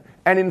recognize that.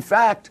 And in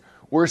fact,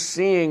 we're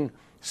seeing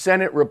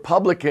Senate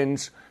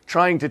Republicans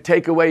trying to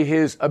take away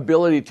his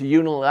ability to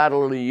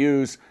unilaterally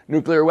use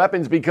nuclear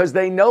weapons because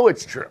they know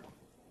it's true.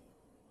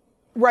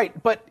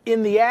 Right, but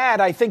in the ad,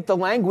 I think the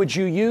language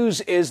you use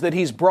is that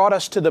he's brought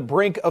us to the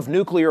brink of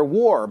nuclear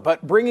war.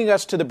 But bringing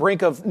us to the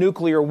brink of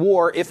nuclear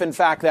war, if in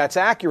fact that's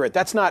accurate,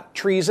 that's not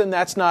treason,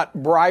 that's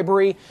not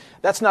bribery,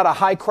 that's not a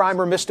high crime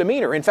or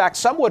misdemeanor. In fact,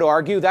 some would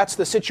argue that's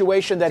the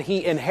situation that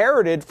he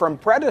inherited from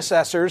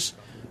predecessors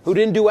who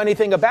didn't do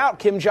anything about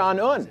Kim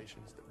Jong-un.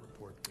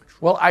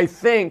 Well, I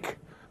think,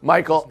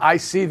 Michael, I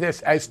see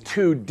this as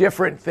two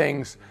different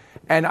things,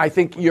 and I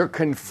think you're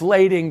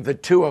conflating the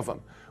two of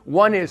them.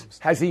 One is,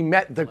 has he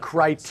met the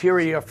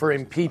criteria for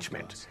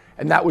impeachment?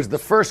 And that was the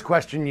first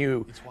question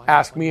you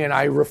asked me, and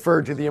I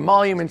referred to the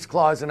emoluments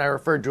clause and I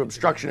referred to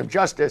obstruction of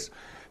justice,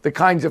 the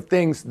kinds of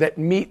things that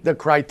meet the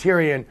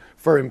criterion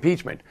for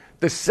impeachment.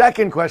 The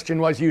second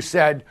question was, you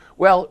said,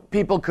 well,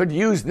 people could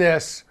use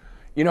this,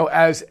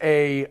 as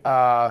a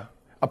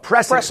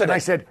precedent. And I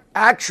said,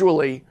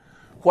 actually,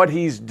 what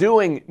he's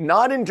doing,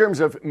 not in terms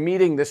of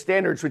meeting the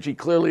standards, which he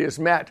clearly has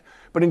met,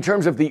 but in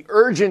terms of the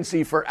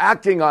urgency for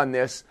acting on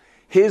this,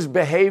 his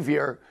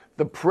behavior,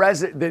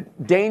 the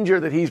danger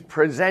that he's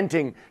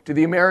presenting to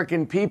the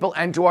American people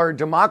and to our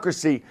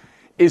democracy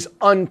is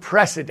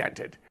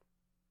unprecedented.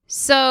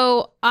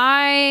 So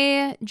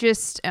I'm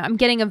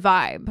getting a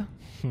vibe.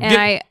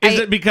 And is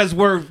it because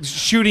we're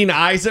shooting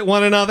eyes at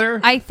one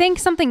another? I think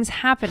something's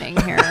happening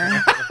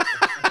here.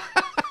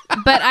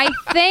 But I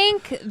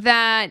think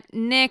that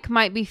Nick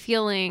might be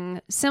feeling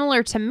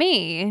similar to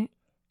me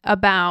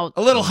about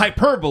a little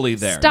hyperbole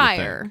there.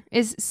 Steyer.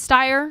 Is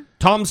Steyer?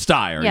 Tom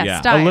Steyer,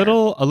 yeah.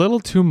 Steyer. A little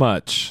too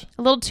much.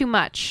 A little too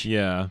much.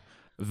 Yeah.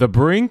 The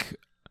brink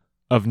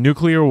of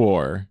nuclear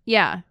war.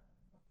 Yeah.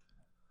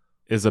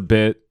 Is a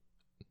bit.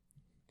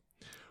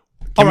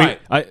 All right.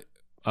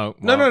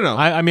 No.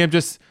 I'm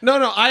just.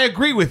 No, I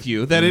agree with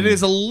you that it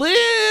is a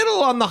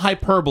little on the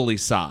hyperbole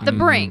side. The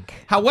brink.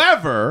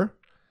 However,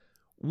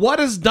 what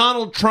has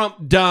Donald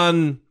Trump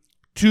done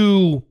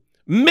to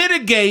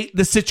mitigate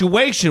the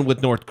situation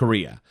with North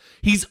Korea?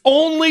 He's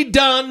only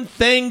done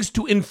things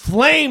to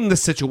inflame the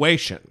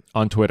situation.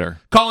 On Twitter.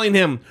 Calling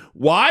him,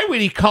 why would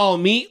he call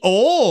me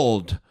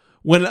old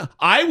when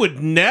I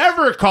would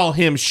never call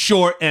him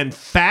short and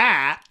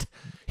fat?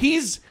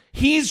 He's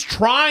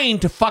trying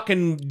to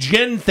fucking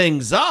gin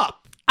things up.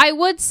 I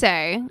would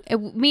say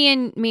me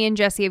and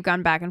Jesse have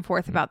gone back and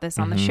forth about this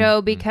on the show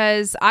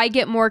because I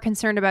get more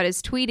concerned about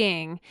his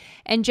tweeting,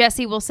 and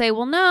Jesse will say,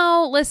 well,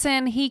 no,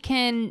 listen, he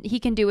can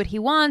do what he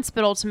wants,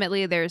 but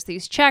ultimately there's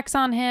these checks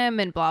on him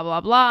and blah, blah,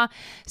 blah.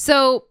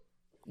 So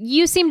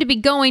you seem to be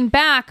going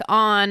back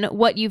on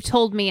what you've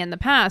told me in the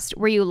past.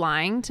 Were you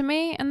lying to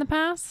me in the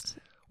past?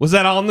 Was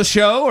that on the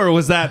show, or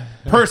was that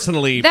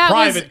personally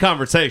private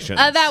conversation?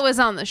 That was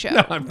on the show.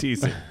 No, I'm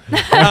teasing.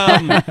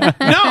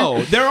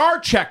 No, there are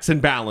checks and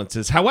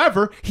balances.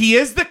 However, he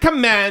is the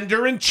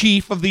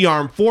commander-in-chief of the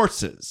armed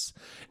forces.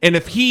 And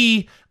if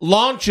he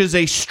launches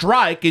a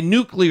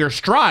nuclear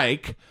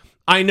strike,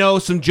 I know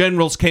some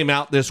generals came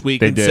out this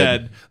week and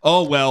said,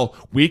 oh, well,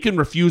 we can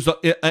refuse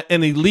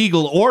an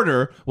illegal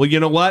order. Well, you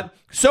know what?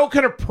 So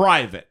can a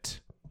private.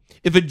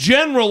 If a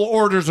general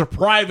orders a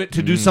private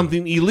to do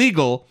something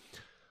illegal,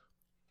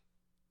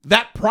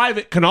 that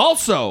private can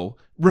also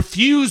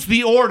refuse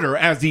the order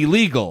as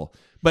illegal.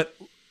 But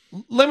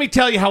let me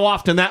tell you how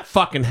often that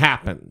fucking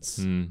happens.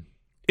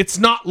 It's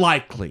not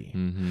likely.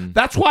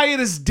 That's why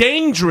it is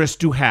dangerous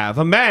to have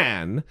a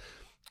man.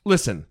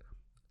 Listen,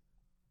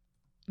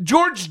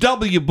 George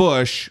W.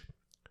 Bush,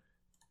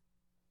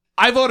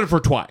 I voted for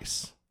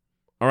twice.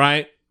 All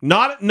right?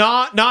 Not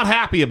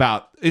happy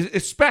about,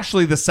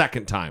 especially the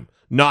second time.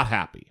 Not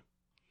happy.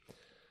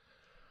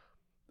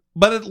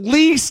 But at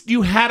least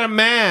you had a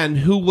man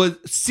who was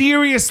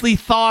seriously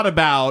thought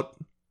about,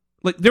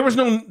 we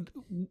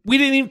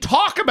didn't even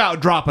talk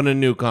about dropping a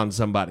nuke on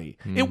somebody.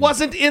 It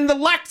wasn't in the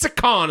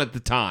lexicon at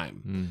the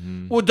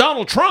time. Well,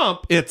 Donald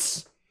Trump,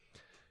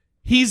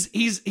 he's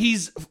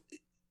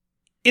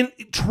in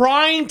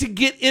trying to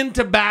get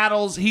into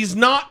battles. He's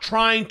not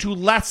trying to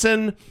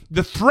lessen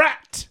the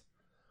threat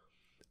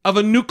of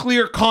a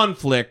nuclear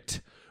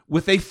conflict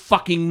with a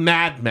fucking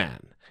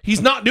madman.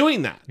 He's not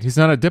doing that. He's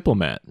not a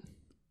diplomat.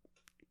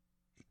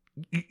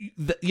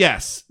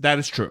 Yes, that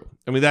is true.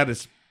 I mean, that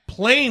is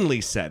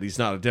plainly said. He's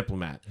not a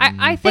diplomat.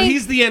 I think, but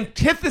he's the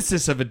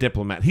antithesis of a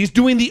diplomat. He's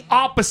doing the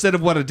opposite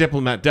of what a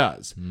diplomat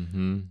does.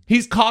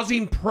 He's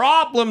causing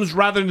problems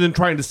rather than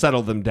trying to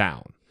settle them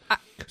down.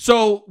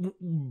 So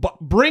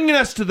bringing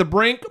us to the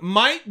brink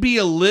might be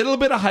a little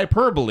bit of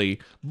hyperbole,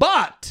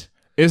 but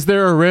is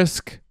there a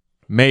risk?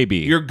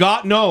 Maybe.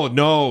 No.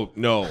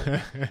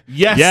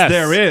 Yes,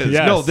 there is.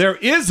 Yes. No, there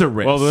is a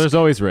risk. Well, there's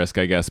always risk,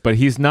 I guess, but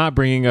he's not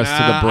bringing us to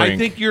the brink.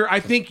 I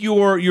think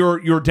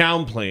you're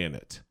downplaying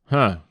it.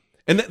 Huh.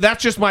 And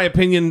that's just my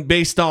opinion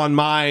based on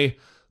my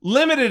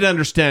limited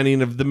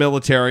understanding of the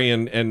military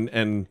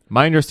and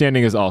my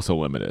understanding is also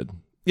limited.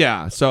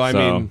 Yeah, so I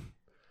mean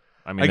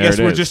I guess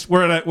we're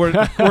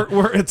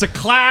it's a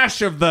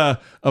clash of the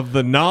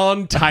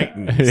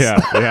non-titans.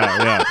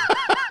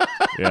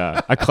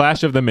 Yeah, a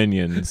clash of the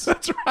minions.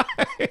 That's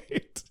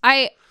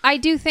right. I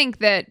do think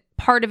that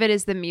part of it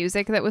is the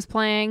music that was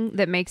playing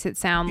that makes it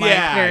sound like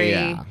very.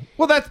 Yeah.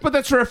 Well,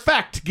 that's for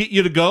effect to get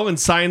you to go and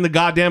sign the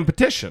goddamn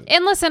petition.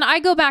 And listen, I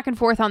go back and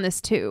forth on this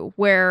too,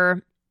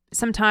 where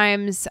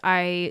sometimes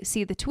I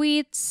see the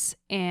tweets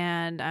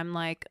and I'm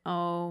like,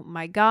 oh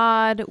my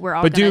God, we're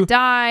all gonna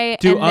die.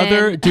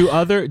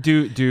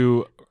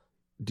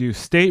 Do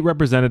state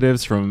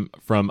representatives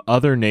from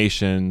other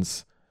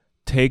nations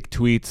take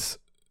tweets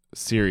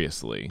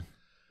seriously?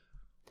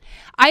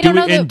 I don't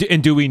know.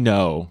 And do we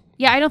know?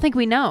 Yeah, I don't think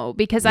we know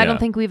because I don't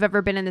think we've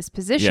ever been in this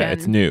position. Yeah,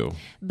 it's new.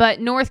 But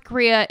North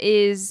Korea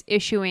is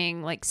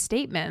issuing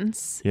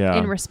statements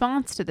in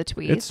response to the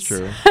tweets. It's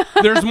true.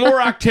 There's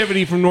more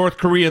activity from North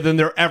Korea than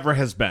there ever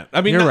has been. I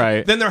mean, you're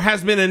right. Than there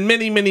has been in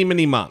many, many,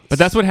 many months. But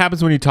that's what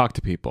happens when you talk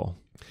to people.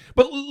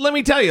 But let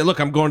me tell you, look,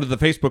 I'm going to the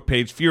Facebook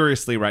page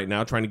furiously right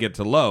now, trying to get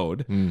to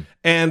load.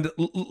 And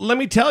let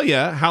me tell you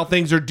how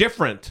things are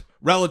different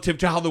relative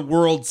to how the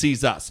world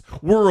sees us.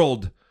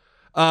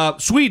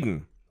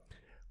 Sweden.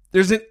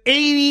 There's an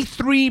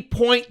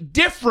 83-point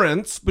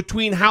difference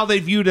between how they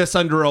viewed us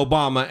under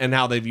Obama and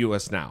how they view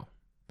us now.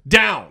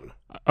 Down.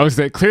 Oh,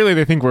 so clearly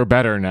they think we're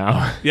better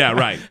now. Yeah,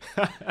 right.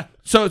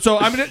 So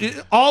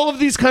all of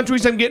these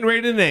countries I'm getting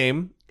ready to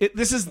name,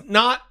 this is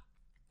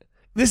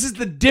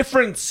the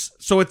difference.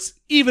 So it's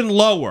even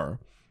lower.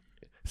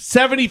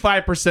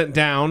 75%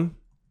 down,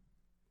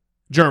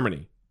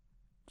 Germany.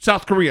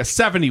 South Korea,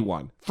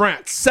 71.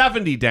 France,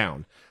 70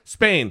 down.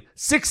 Spain,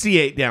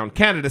 68 down.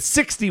 Canada,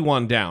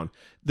 61 down.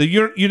 The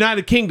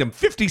United Kingdom,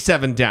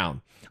 57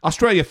 down.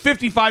 Australia,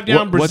 55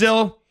 down.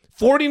 Brazil,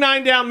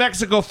 49 down.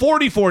 Mexico,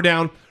 44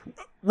 down.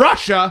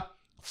 Russia,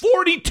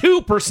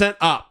 42%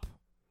 up.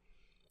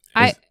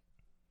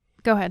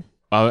 Go ahead.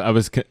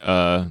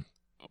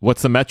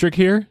 What's the metric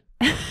here?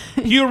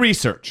 Pew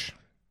Research.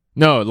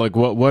 No,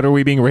 what are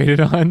we being rated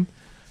on?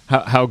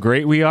 How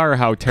great we are or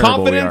how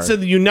terrible we are? Confidence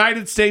in the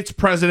United States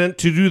president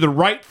to do the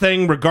right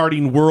thing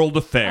regarding world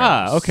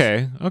affairs.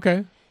 Okay.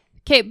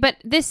 Okay, but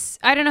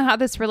I don't know how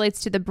this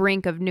relates to the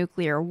brink of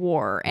nuclear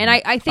war. And I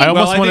think...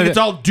 I think it's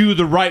all do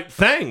the right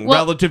thing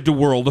relative to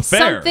world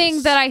affairs.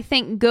 Something that I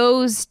think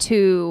goes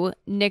to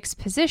Nick's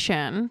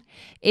position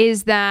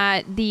is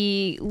that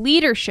the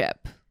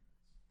leadership,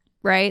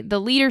 right?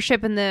 The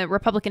leadership in the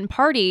Republican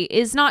Party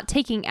is not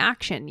taking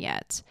action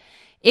yet.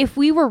 If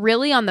we were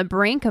really on the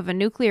brink of a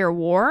nuclear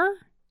war,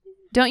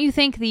 don't you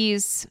think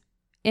these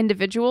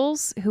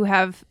individuals who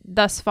have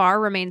thus far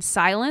remained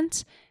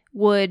silent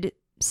would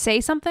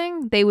say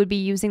something. They would be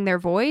using their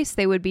voice.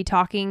 They would be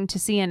talking to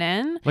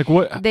CNN. Like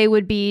what? They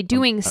would be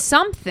doing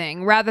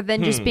something rather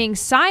than just being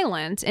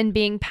silent and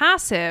being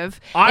passive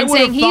and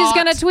saying he's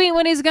going to tweet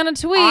when he's going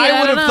to tweet.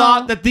 I would have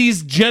thought that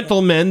these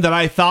gentlemen that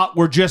I thought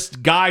were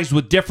just guys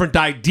with different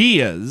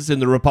ideas in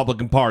the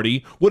Republican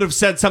Party would have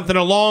said something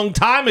a long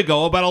time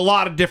ago about a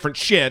lot of different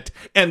shit,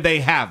 and they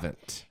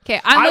haven't. Okay,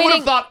 I would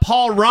have thought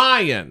Paul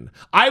Ryan.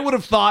 I would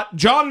have thought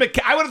John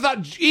McCain. I would have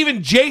thought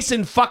even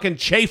Jason fucking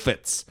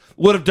Chaffetz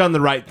would have done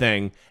the right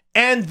thing,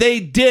 and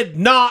they did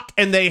not,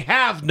 and they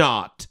have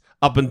not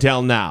up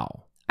until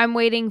now. I'm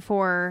waiting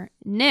for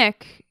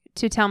Nick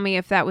to tell me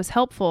if that was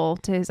helpful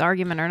to his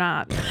argument or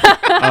not.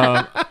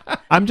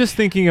 I'm just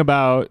thinking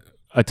about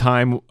a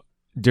time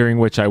during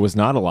which I was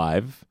not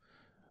alive,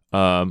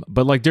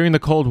 but like during the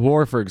Cold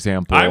War, for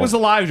example. I was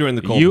alive during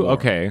the Cold War.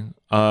 Okay.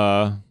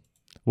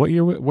 What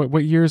year?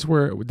 What years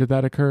did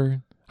that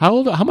occur?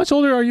 How much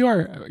older are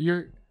you?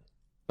 You're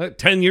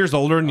 10 years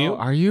older than you.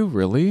 Are you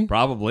really?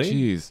 Probably.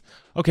 Jeez.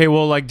 Okay,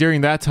 well, like during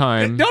that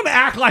time. Don't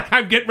act like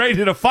I'm getting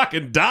ready to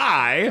fucking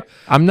die.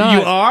 I'm not.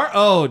 You are?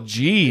 Oh,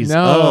 jeez.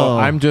 No,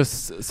 I'm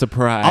just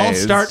surprised. I'll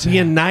start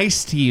being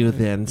nice to you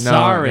then.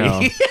 Sorry.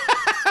 No.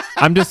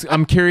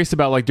 I'm curious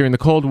about like during the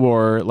Cold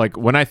War, like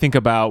when I think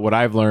about what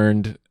I've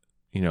learned,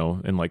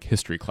 in like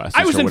history classes.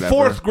 I was in whatever.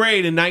 4th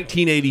grade in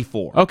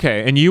 1984.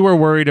 Okay, and you were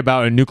worried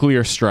about a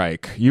nuclear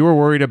strike. You were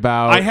worried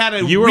about. I had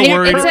a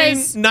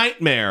reoccurring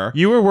nightmare.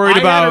 You were worried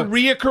about. I had a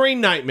reoccurring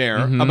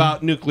nightmare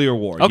about nuclear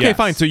war. Okay, yes.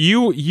 fine. So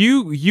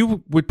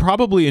you would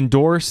probably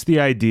endorse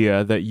the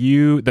idea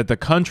that the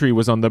country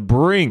was on the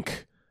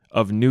brink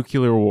of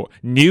nuclear war.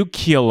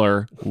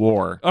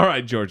 All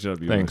right, George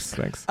W. Thanks.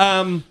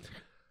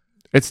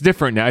 It's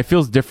different now. It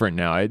feels different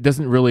now. It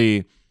doesn't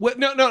really. Well,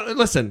 no.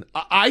 Listen,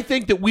 I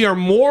think that we are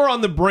more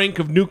on the brink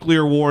of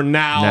nuclear war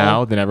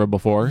now than ever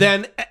before.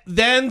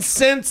 Than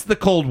since the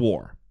Cold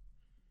War,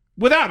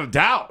 without a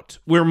doubt.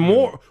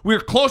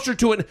 We're closer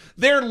to it.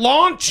 They're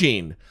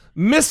launching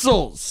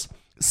missiles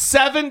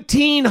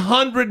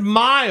 1,700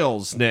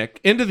 miles,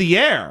 Nick, into the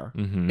air,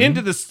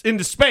 into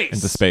space.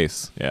 Into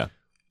space, yeah.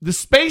 The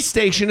space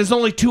station is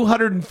only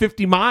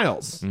 250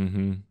 miles.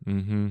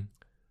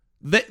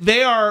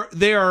 They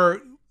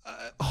are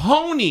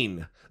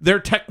honing their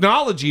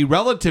technology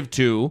relative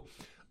to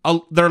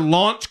their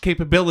launch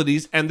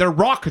capabilities and their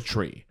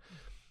rocketry.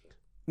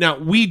 Now,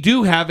 we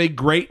do have a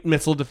great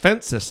missile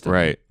defense system.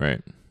 Right.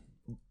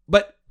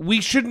 But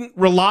we shouldn't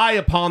rely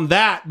upon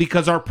that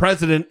because our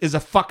president is a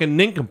fucking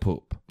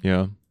nincompoop.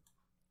 Yeah.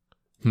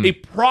 A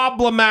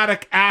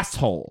problematic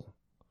asshole.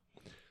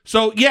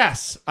 So,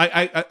 yes,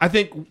 I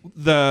think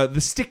the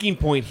sticking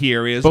point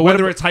here is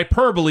whether it's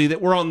hyperbole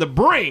that we're on the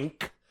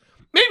brink.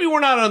 Maybe we're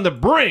not on the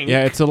brink.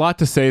 Yeah, it's a lot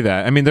to say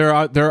that. I mean, there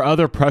are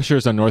other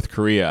pressures on North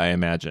Korea, I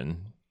imagine.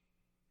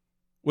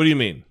 What do you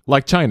mean?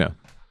 Like China.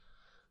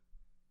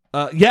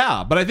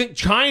 Yeah, but I think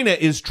China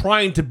is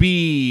trying to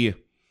be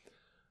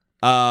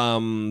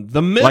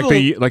the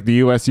middle. Like the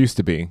U.S. used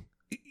to be.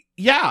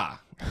 Yeah.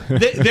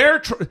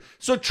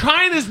 So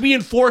China's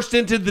being forced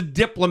into the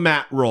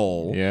diplomat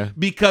role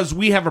because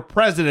we have a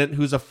president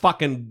who's a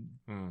fucking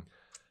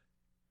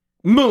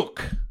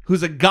mook,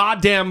 who's a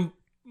goddamn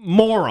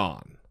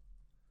moron.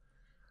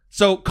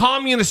 So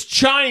communist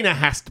China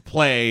has to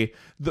play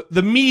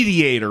the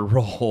mediator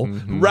role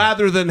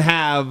rather than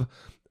have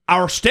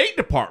our State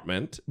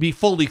Department be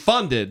fully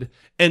funded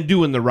and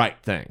doing the right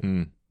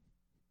thing.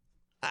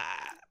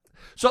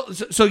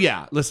 So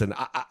yeah, listen,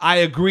 I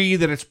agree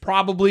that it's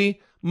probably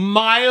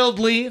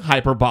mildly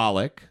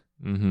hyperbolic,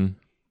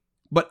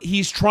 but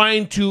he's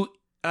trying to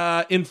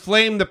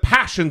inflame the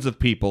passions of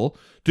people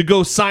to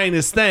go sign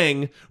his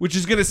thing, which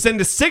is going to send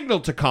a signal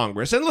to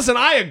Congress. And listen,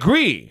 I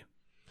agree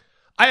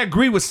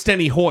with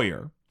Steny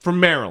Hoyer from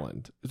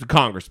Maryland, the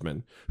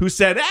congressman, who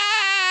said,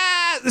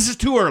 this is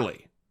too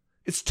early.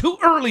 It's too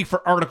early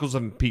for articles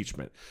of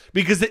impeachment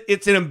because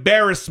it's an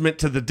embarrassment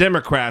to the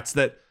Democrats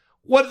that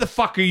what the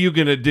fuck are you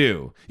going to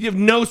do? You have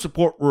no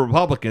support for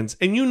Republicans,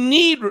 and you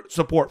need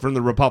support from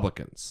the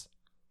Republicans.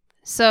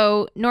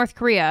 So North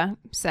Korea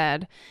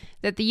said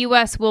that the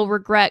U.S. will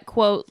regret,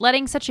 quote,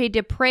 letting such a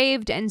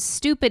depraved and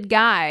stupid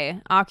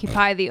guy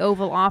occupy the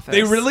Oval Office.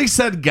 They really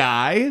said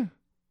guy?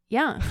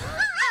 Yeah.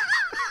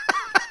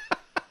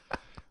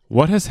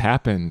 What has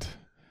happened?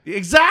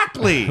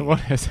 Exactly. What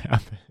has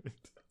happened?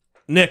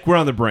 Nick, we're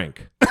on the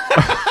brink.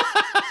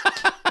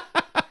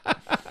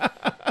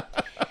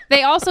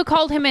 They also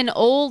called him an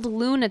old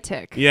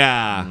lunatic.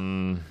 Yeah.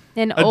 An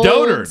a old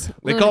dotard.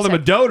 They called him a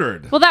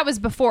dotard. Well, that was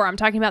before. I'm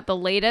talking about the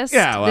latest.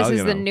 Yeah, well, this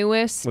is the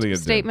newest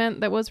statement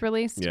that was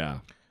released.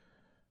 Yeah.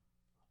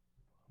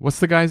 What's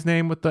the guy's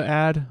name with the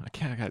ad?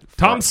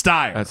 Tom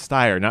Steyer.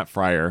 Steyer, not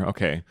Fryer.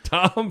 Okay.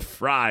 Tom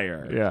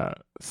Fryer. Yeah.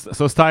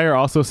 So Steyer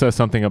also says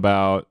something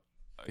about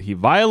he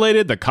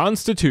violated the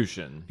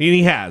Constitution.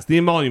 He has. The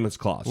Emoluments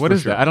Clause. What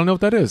is that? I don't know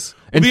what that is.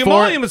 The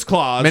Emoluments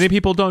Clause. Many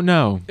people don't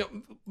know.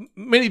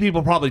 many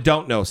people probably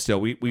don't know still.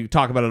 We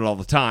talk about it all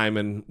the time,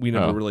 and we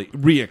never really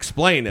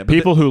re-explain it. But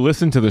people who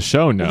listen to the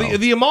show know.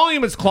 The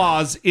emoluments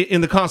clause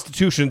in the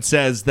Constitution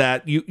says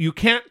that you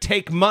can't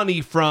take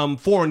money from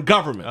foreign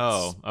governments.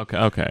 Oh,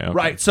 okay.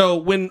 Right. So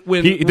when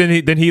he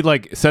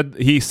said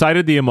he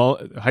cited the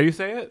how do you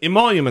say it?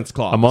 Emoluments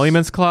clause.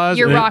 Emoluments clause.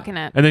 You're rocking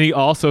it. And then he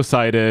also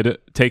cited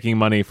taking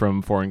money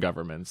from foreign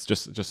governments.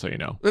 Just so you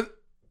know.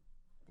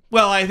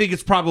 Well, I think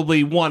it's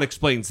probably one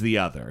explains the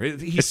other.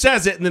 He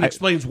says it and then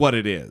explains what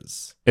it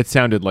is. It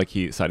sounded like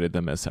he cited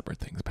them as separate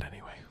things, but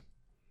anyway.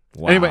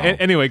 Wow.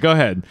 Anyway, go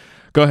ahead.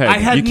 I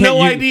had no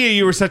idea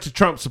you were such a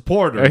Trump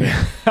supporter.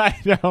 I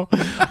know.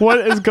 What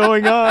is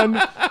going on?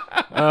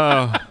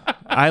 Oh,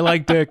 I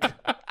like Dick.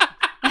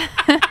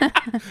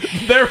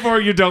 Therefore,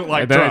 you don't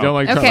like Trump. I don't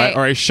like Trump,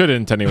 or I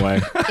shouldn't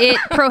anyway. It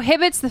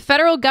prohibits the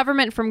federal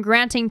government from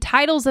granting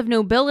titles of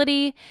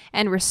nobility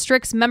and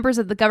restricts members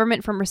of the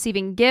government from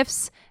receiving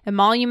gifts,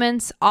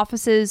 emoluments,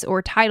 offices,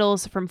 or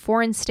titles from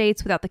foreign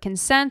states without the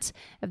consent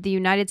of the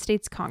United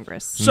States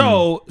Congress.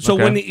 So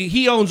when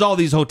he owns all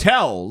these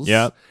hotels,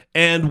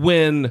 and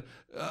when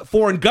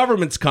foreign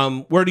governments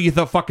come, where do you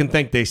fucking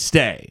think they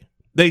stay?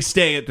 They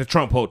stay at the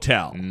Trump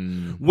Hotel.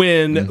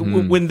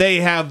 When they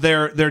have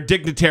their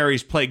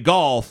dignitaries play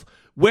golf,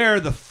 where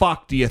the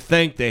fuck do you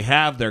think they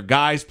have their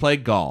guys play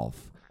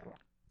golf?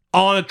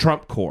 On a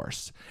Trump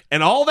course.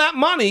 And all that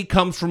money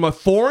comes from a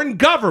foreign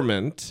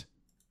government,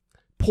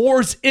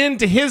 pours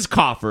into his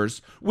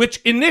coffers,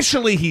 which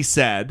initially he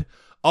said,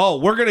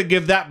 we're going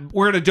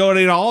to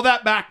donate all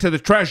that back to the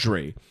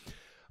Treasury.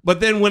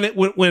 But then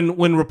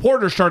when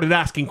reporters started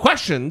asking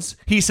questions,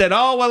 he said,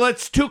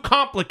 it's too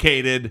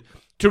complicated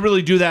to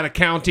really do that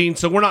accounting,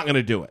 so we're not going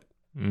to do it.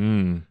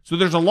 So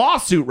there's a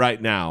lawsuit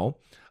right now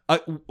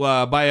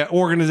by an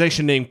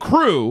organization named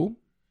Crew.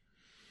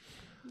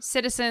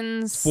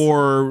 Citizens.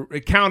 For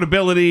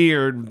accountability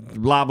or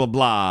blah, blah,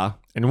 blah.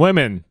 And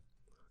women.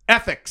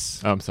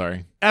 Ethics. Oh, I'm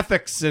sorry.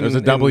 Ethics. There was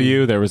a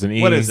W, there was an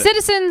E. What is it?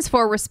 Citizens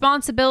for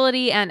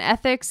Responsibility and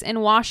Ethics in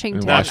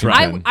Washington. That's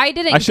right. I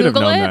didn't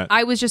Google it. That.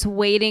 I was just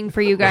waiting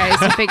for you guys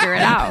to figure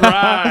it out.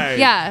 Right.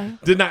 Yeah.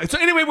 Did not. So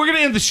anyway, we're going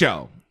to end the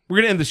show.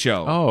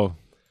 Oh.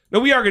 No,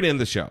 we are going to end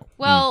the show.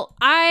 Well,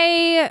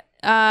 I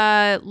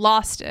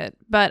lost it,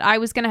 but I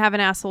was going to have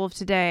an asshole of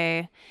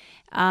today.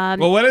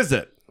 Well, what is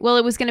it? Well,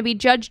 it was going to be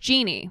Judge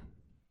Jeanine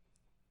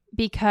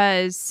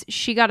because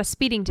she got a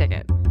speeding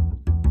ticket.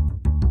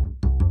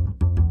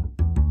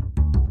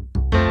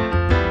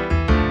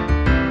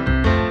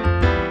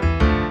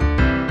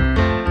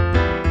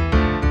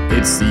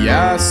 It's the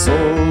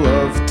asshole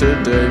of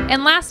today.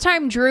 And last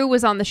time Drew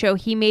was on the show,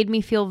 he made me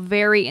feel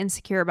very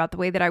insecure about the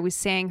way that I was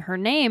saying her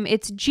name.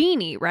 It's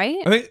Jeannie, right?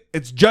 I think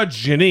it's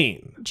Judge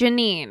Jeanine.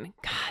 Jeanine.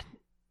 God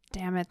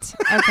damn it.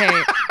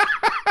 Okay.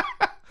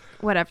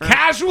 Whatever.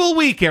 Casual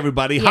week,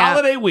 everybody. Yeah.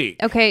 Holiday week.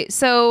 Okay,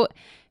 so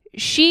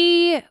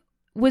she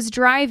was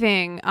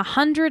driving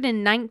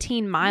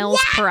 119 miles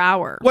per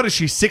hour. What is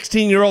she,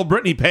 16-year-old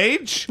Brittany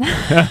Page?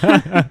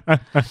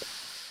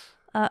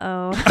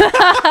 Uh-oh.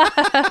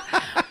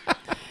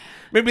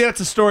 Maybe that's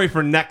a story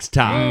for next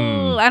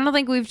time. I don't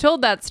think we've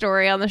told that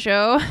story on the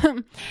show.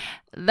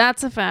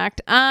 That's a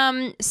fact.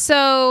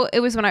 So it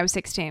was when I was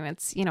 16.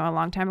 It's, a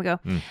long time ago.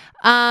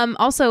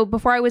 Also,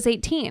 before I was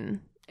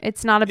 18.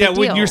 It's not a big deal.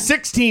 Yeah, when you're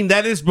 16,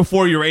 that is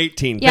before you're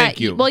 18. Yeah, Thank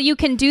you. Well, you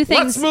can do things.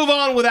 Let's move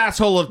on with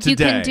asshole of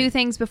today. You can do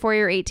things before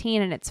you're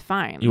 18 and it's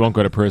fine. You won't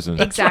go to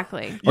prison.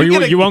 Exactly. Or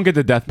you won't get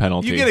the death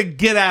penalty. You get a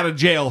get out of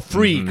jail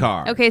free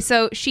card. Okay,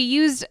 so she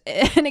used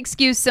an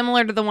excuse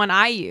similar to the one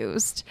I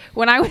used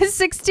when I was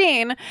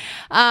 16.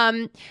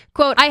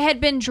 Quote, I had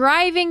been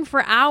driving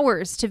for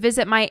hours to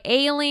visit my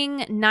ailing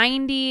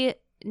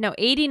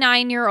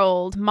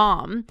 89-year-old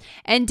mom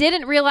and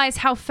didn't realize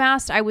how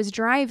fast I was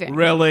driving.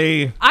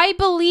 Really? I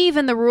believe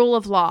in the rule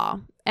of law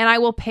and I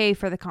will pay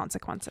for the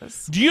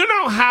consequences. Do you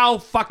know how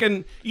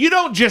fucking... You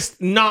don't just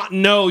not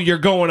know you're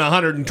going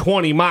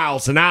 120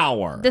 miles an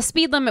hour. The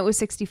speed limit was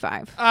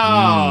 65.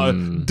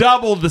 Oh,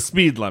 double the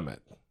speed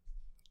limit.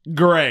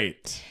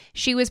 Great.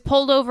 She was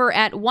pulled over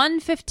at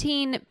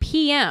 1:15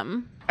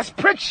 p.m. That's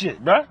prick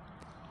shit, bruh.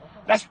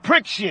 That's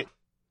prick shit.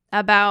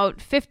 About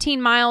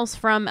 15 miles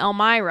from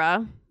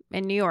Elmira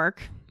in New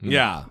York.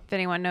 Yeah. If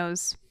anyone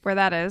knows where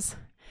that is.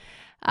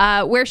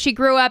 Where she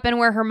grew up and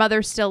where her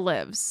mother still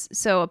lives.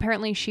 So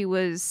apparently she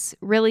was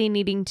really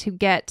needing to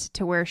get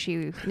to where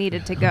she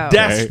needed to go.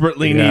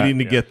 Desperately needing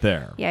to get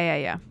there.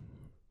 Yeah.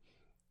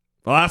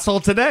 Well, that's all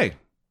today.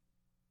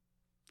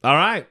 All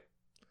right.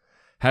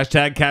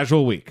 Hashtag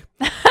casual week.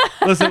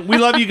 Listen, we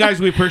love you guys.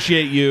 We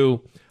appreciate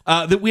you.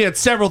 That we had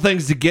several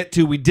things to get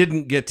to. We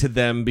didn't get to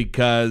them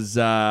because...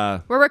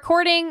 we're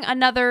recording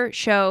another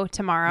show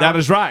tomorrow. That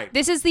is right.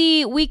 This is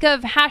the week of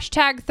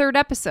hashtag third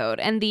episode.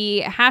 And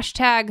the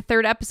hashtag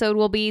third episode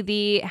will be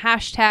the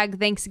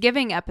hashtag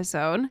Thanksgiving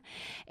episode.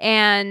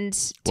 And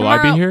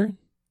tomorrow... Will I be here?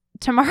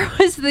 Tomorrow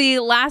is the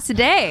last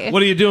day.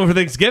 What are you doing for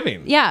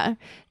Thanksgiving? Yeah.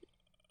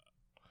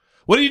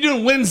 What are you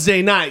doing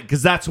Wednesday night?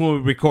 Because that's when we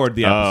record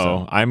the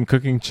episode. Oh, I'm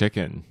cooking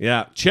chicken.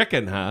 Yeah,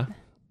 chicken, huh?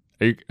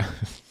 Are you...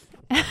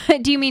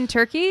 Do you mean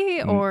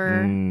turkey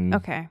or?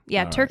 Okay.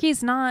 Yeah,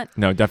 turkey's not.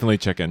 No, definitely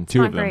chicken.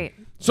 Two of them. Great.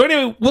 So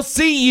anyway, we'll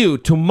see you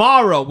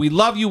tomorrow. We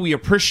love you. We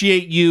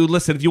appreciate you.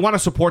 Listen, if you want to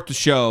support the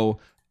show,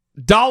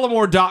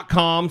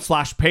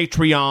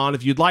 dollamore.com/Patreon.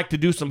 If you'd like to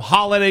do some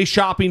holiday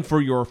shopping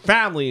for your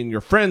family and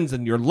your friends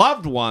and your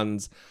loved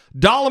ones,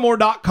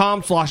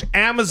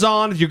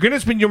 dollamore.com/Amazon. If you're going to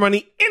spend your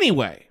money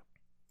anyway,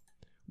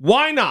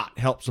 why not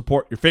help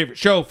support your favorite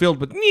show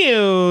filled with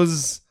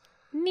news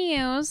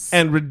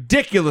and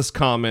ridiculous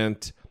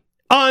comment?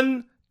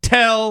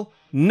 Until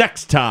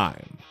next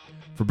time.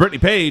 For Brittany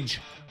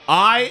Page,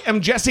 I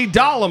am Jesse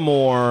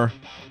Dollamore.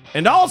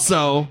 And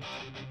also,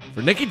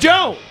 for Nikki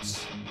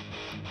Jones,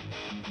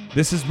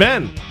 this has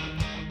been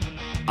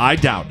I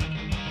Doubt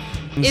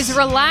It. Is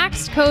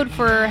relaxed code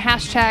for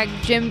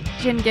 #Jim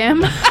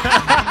Gim?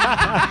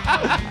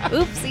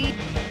 Oopsie.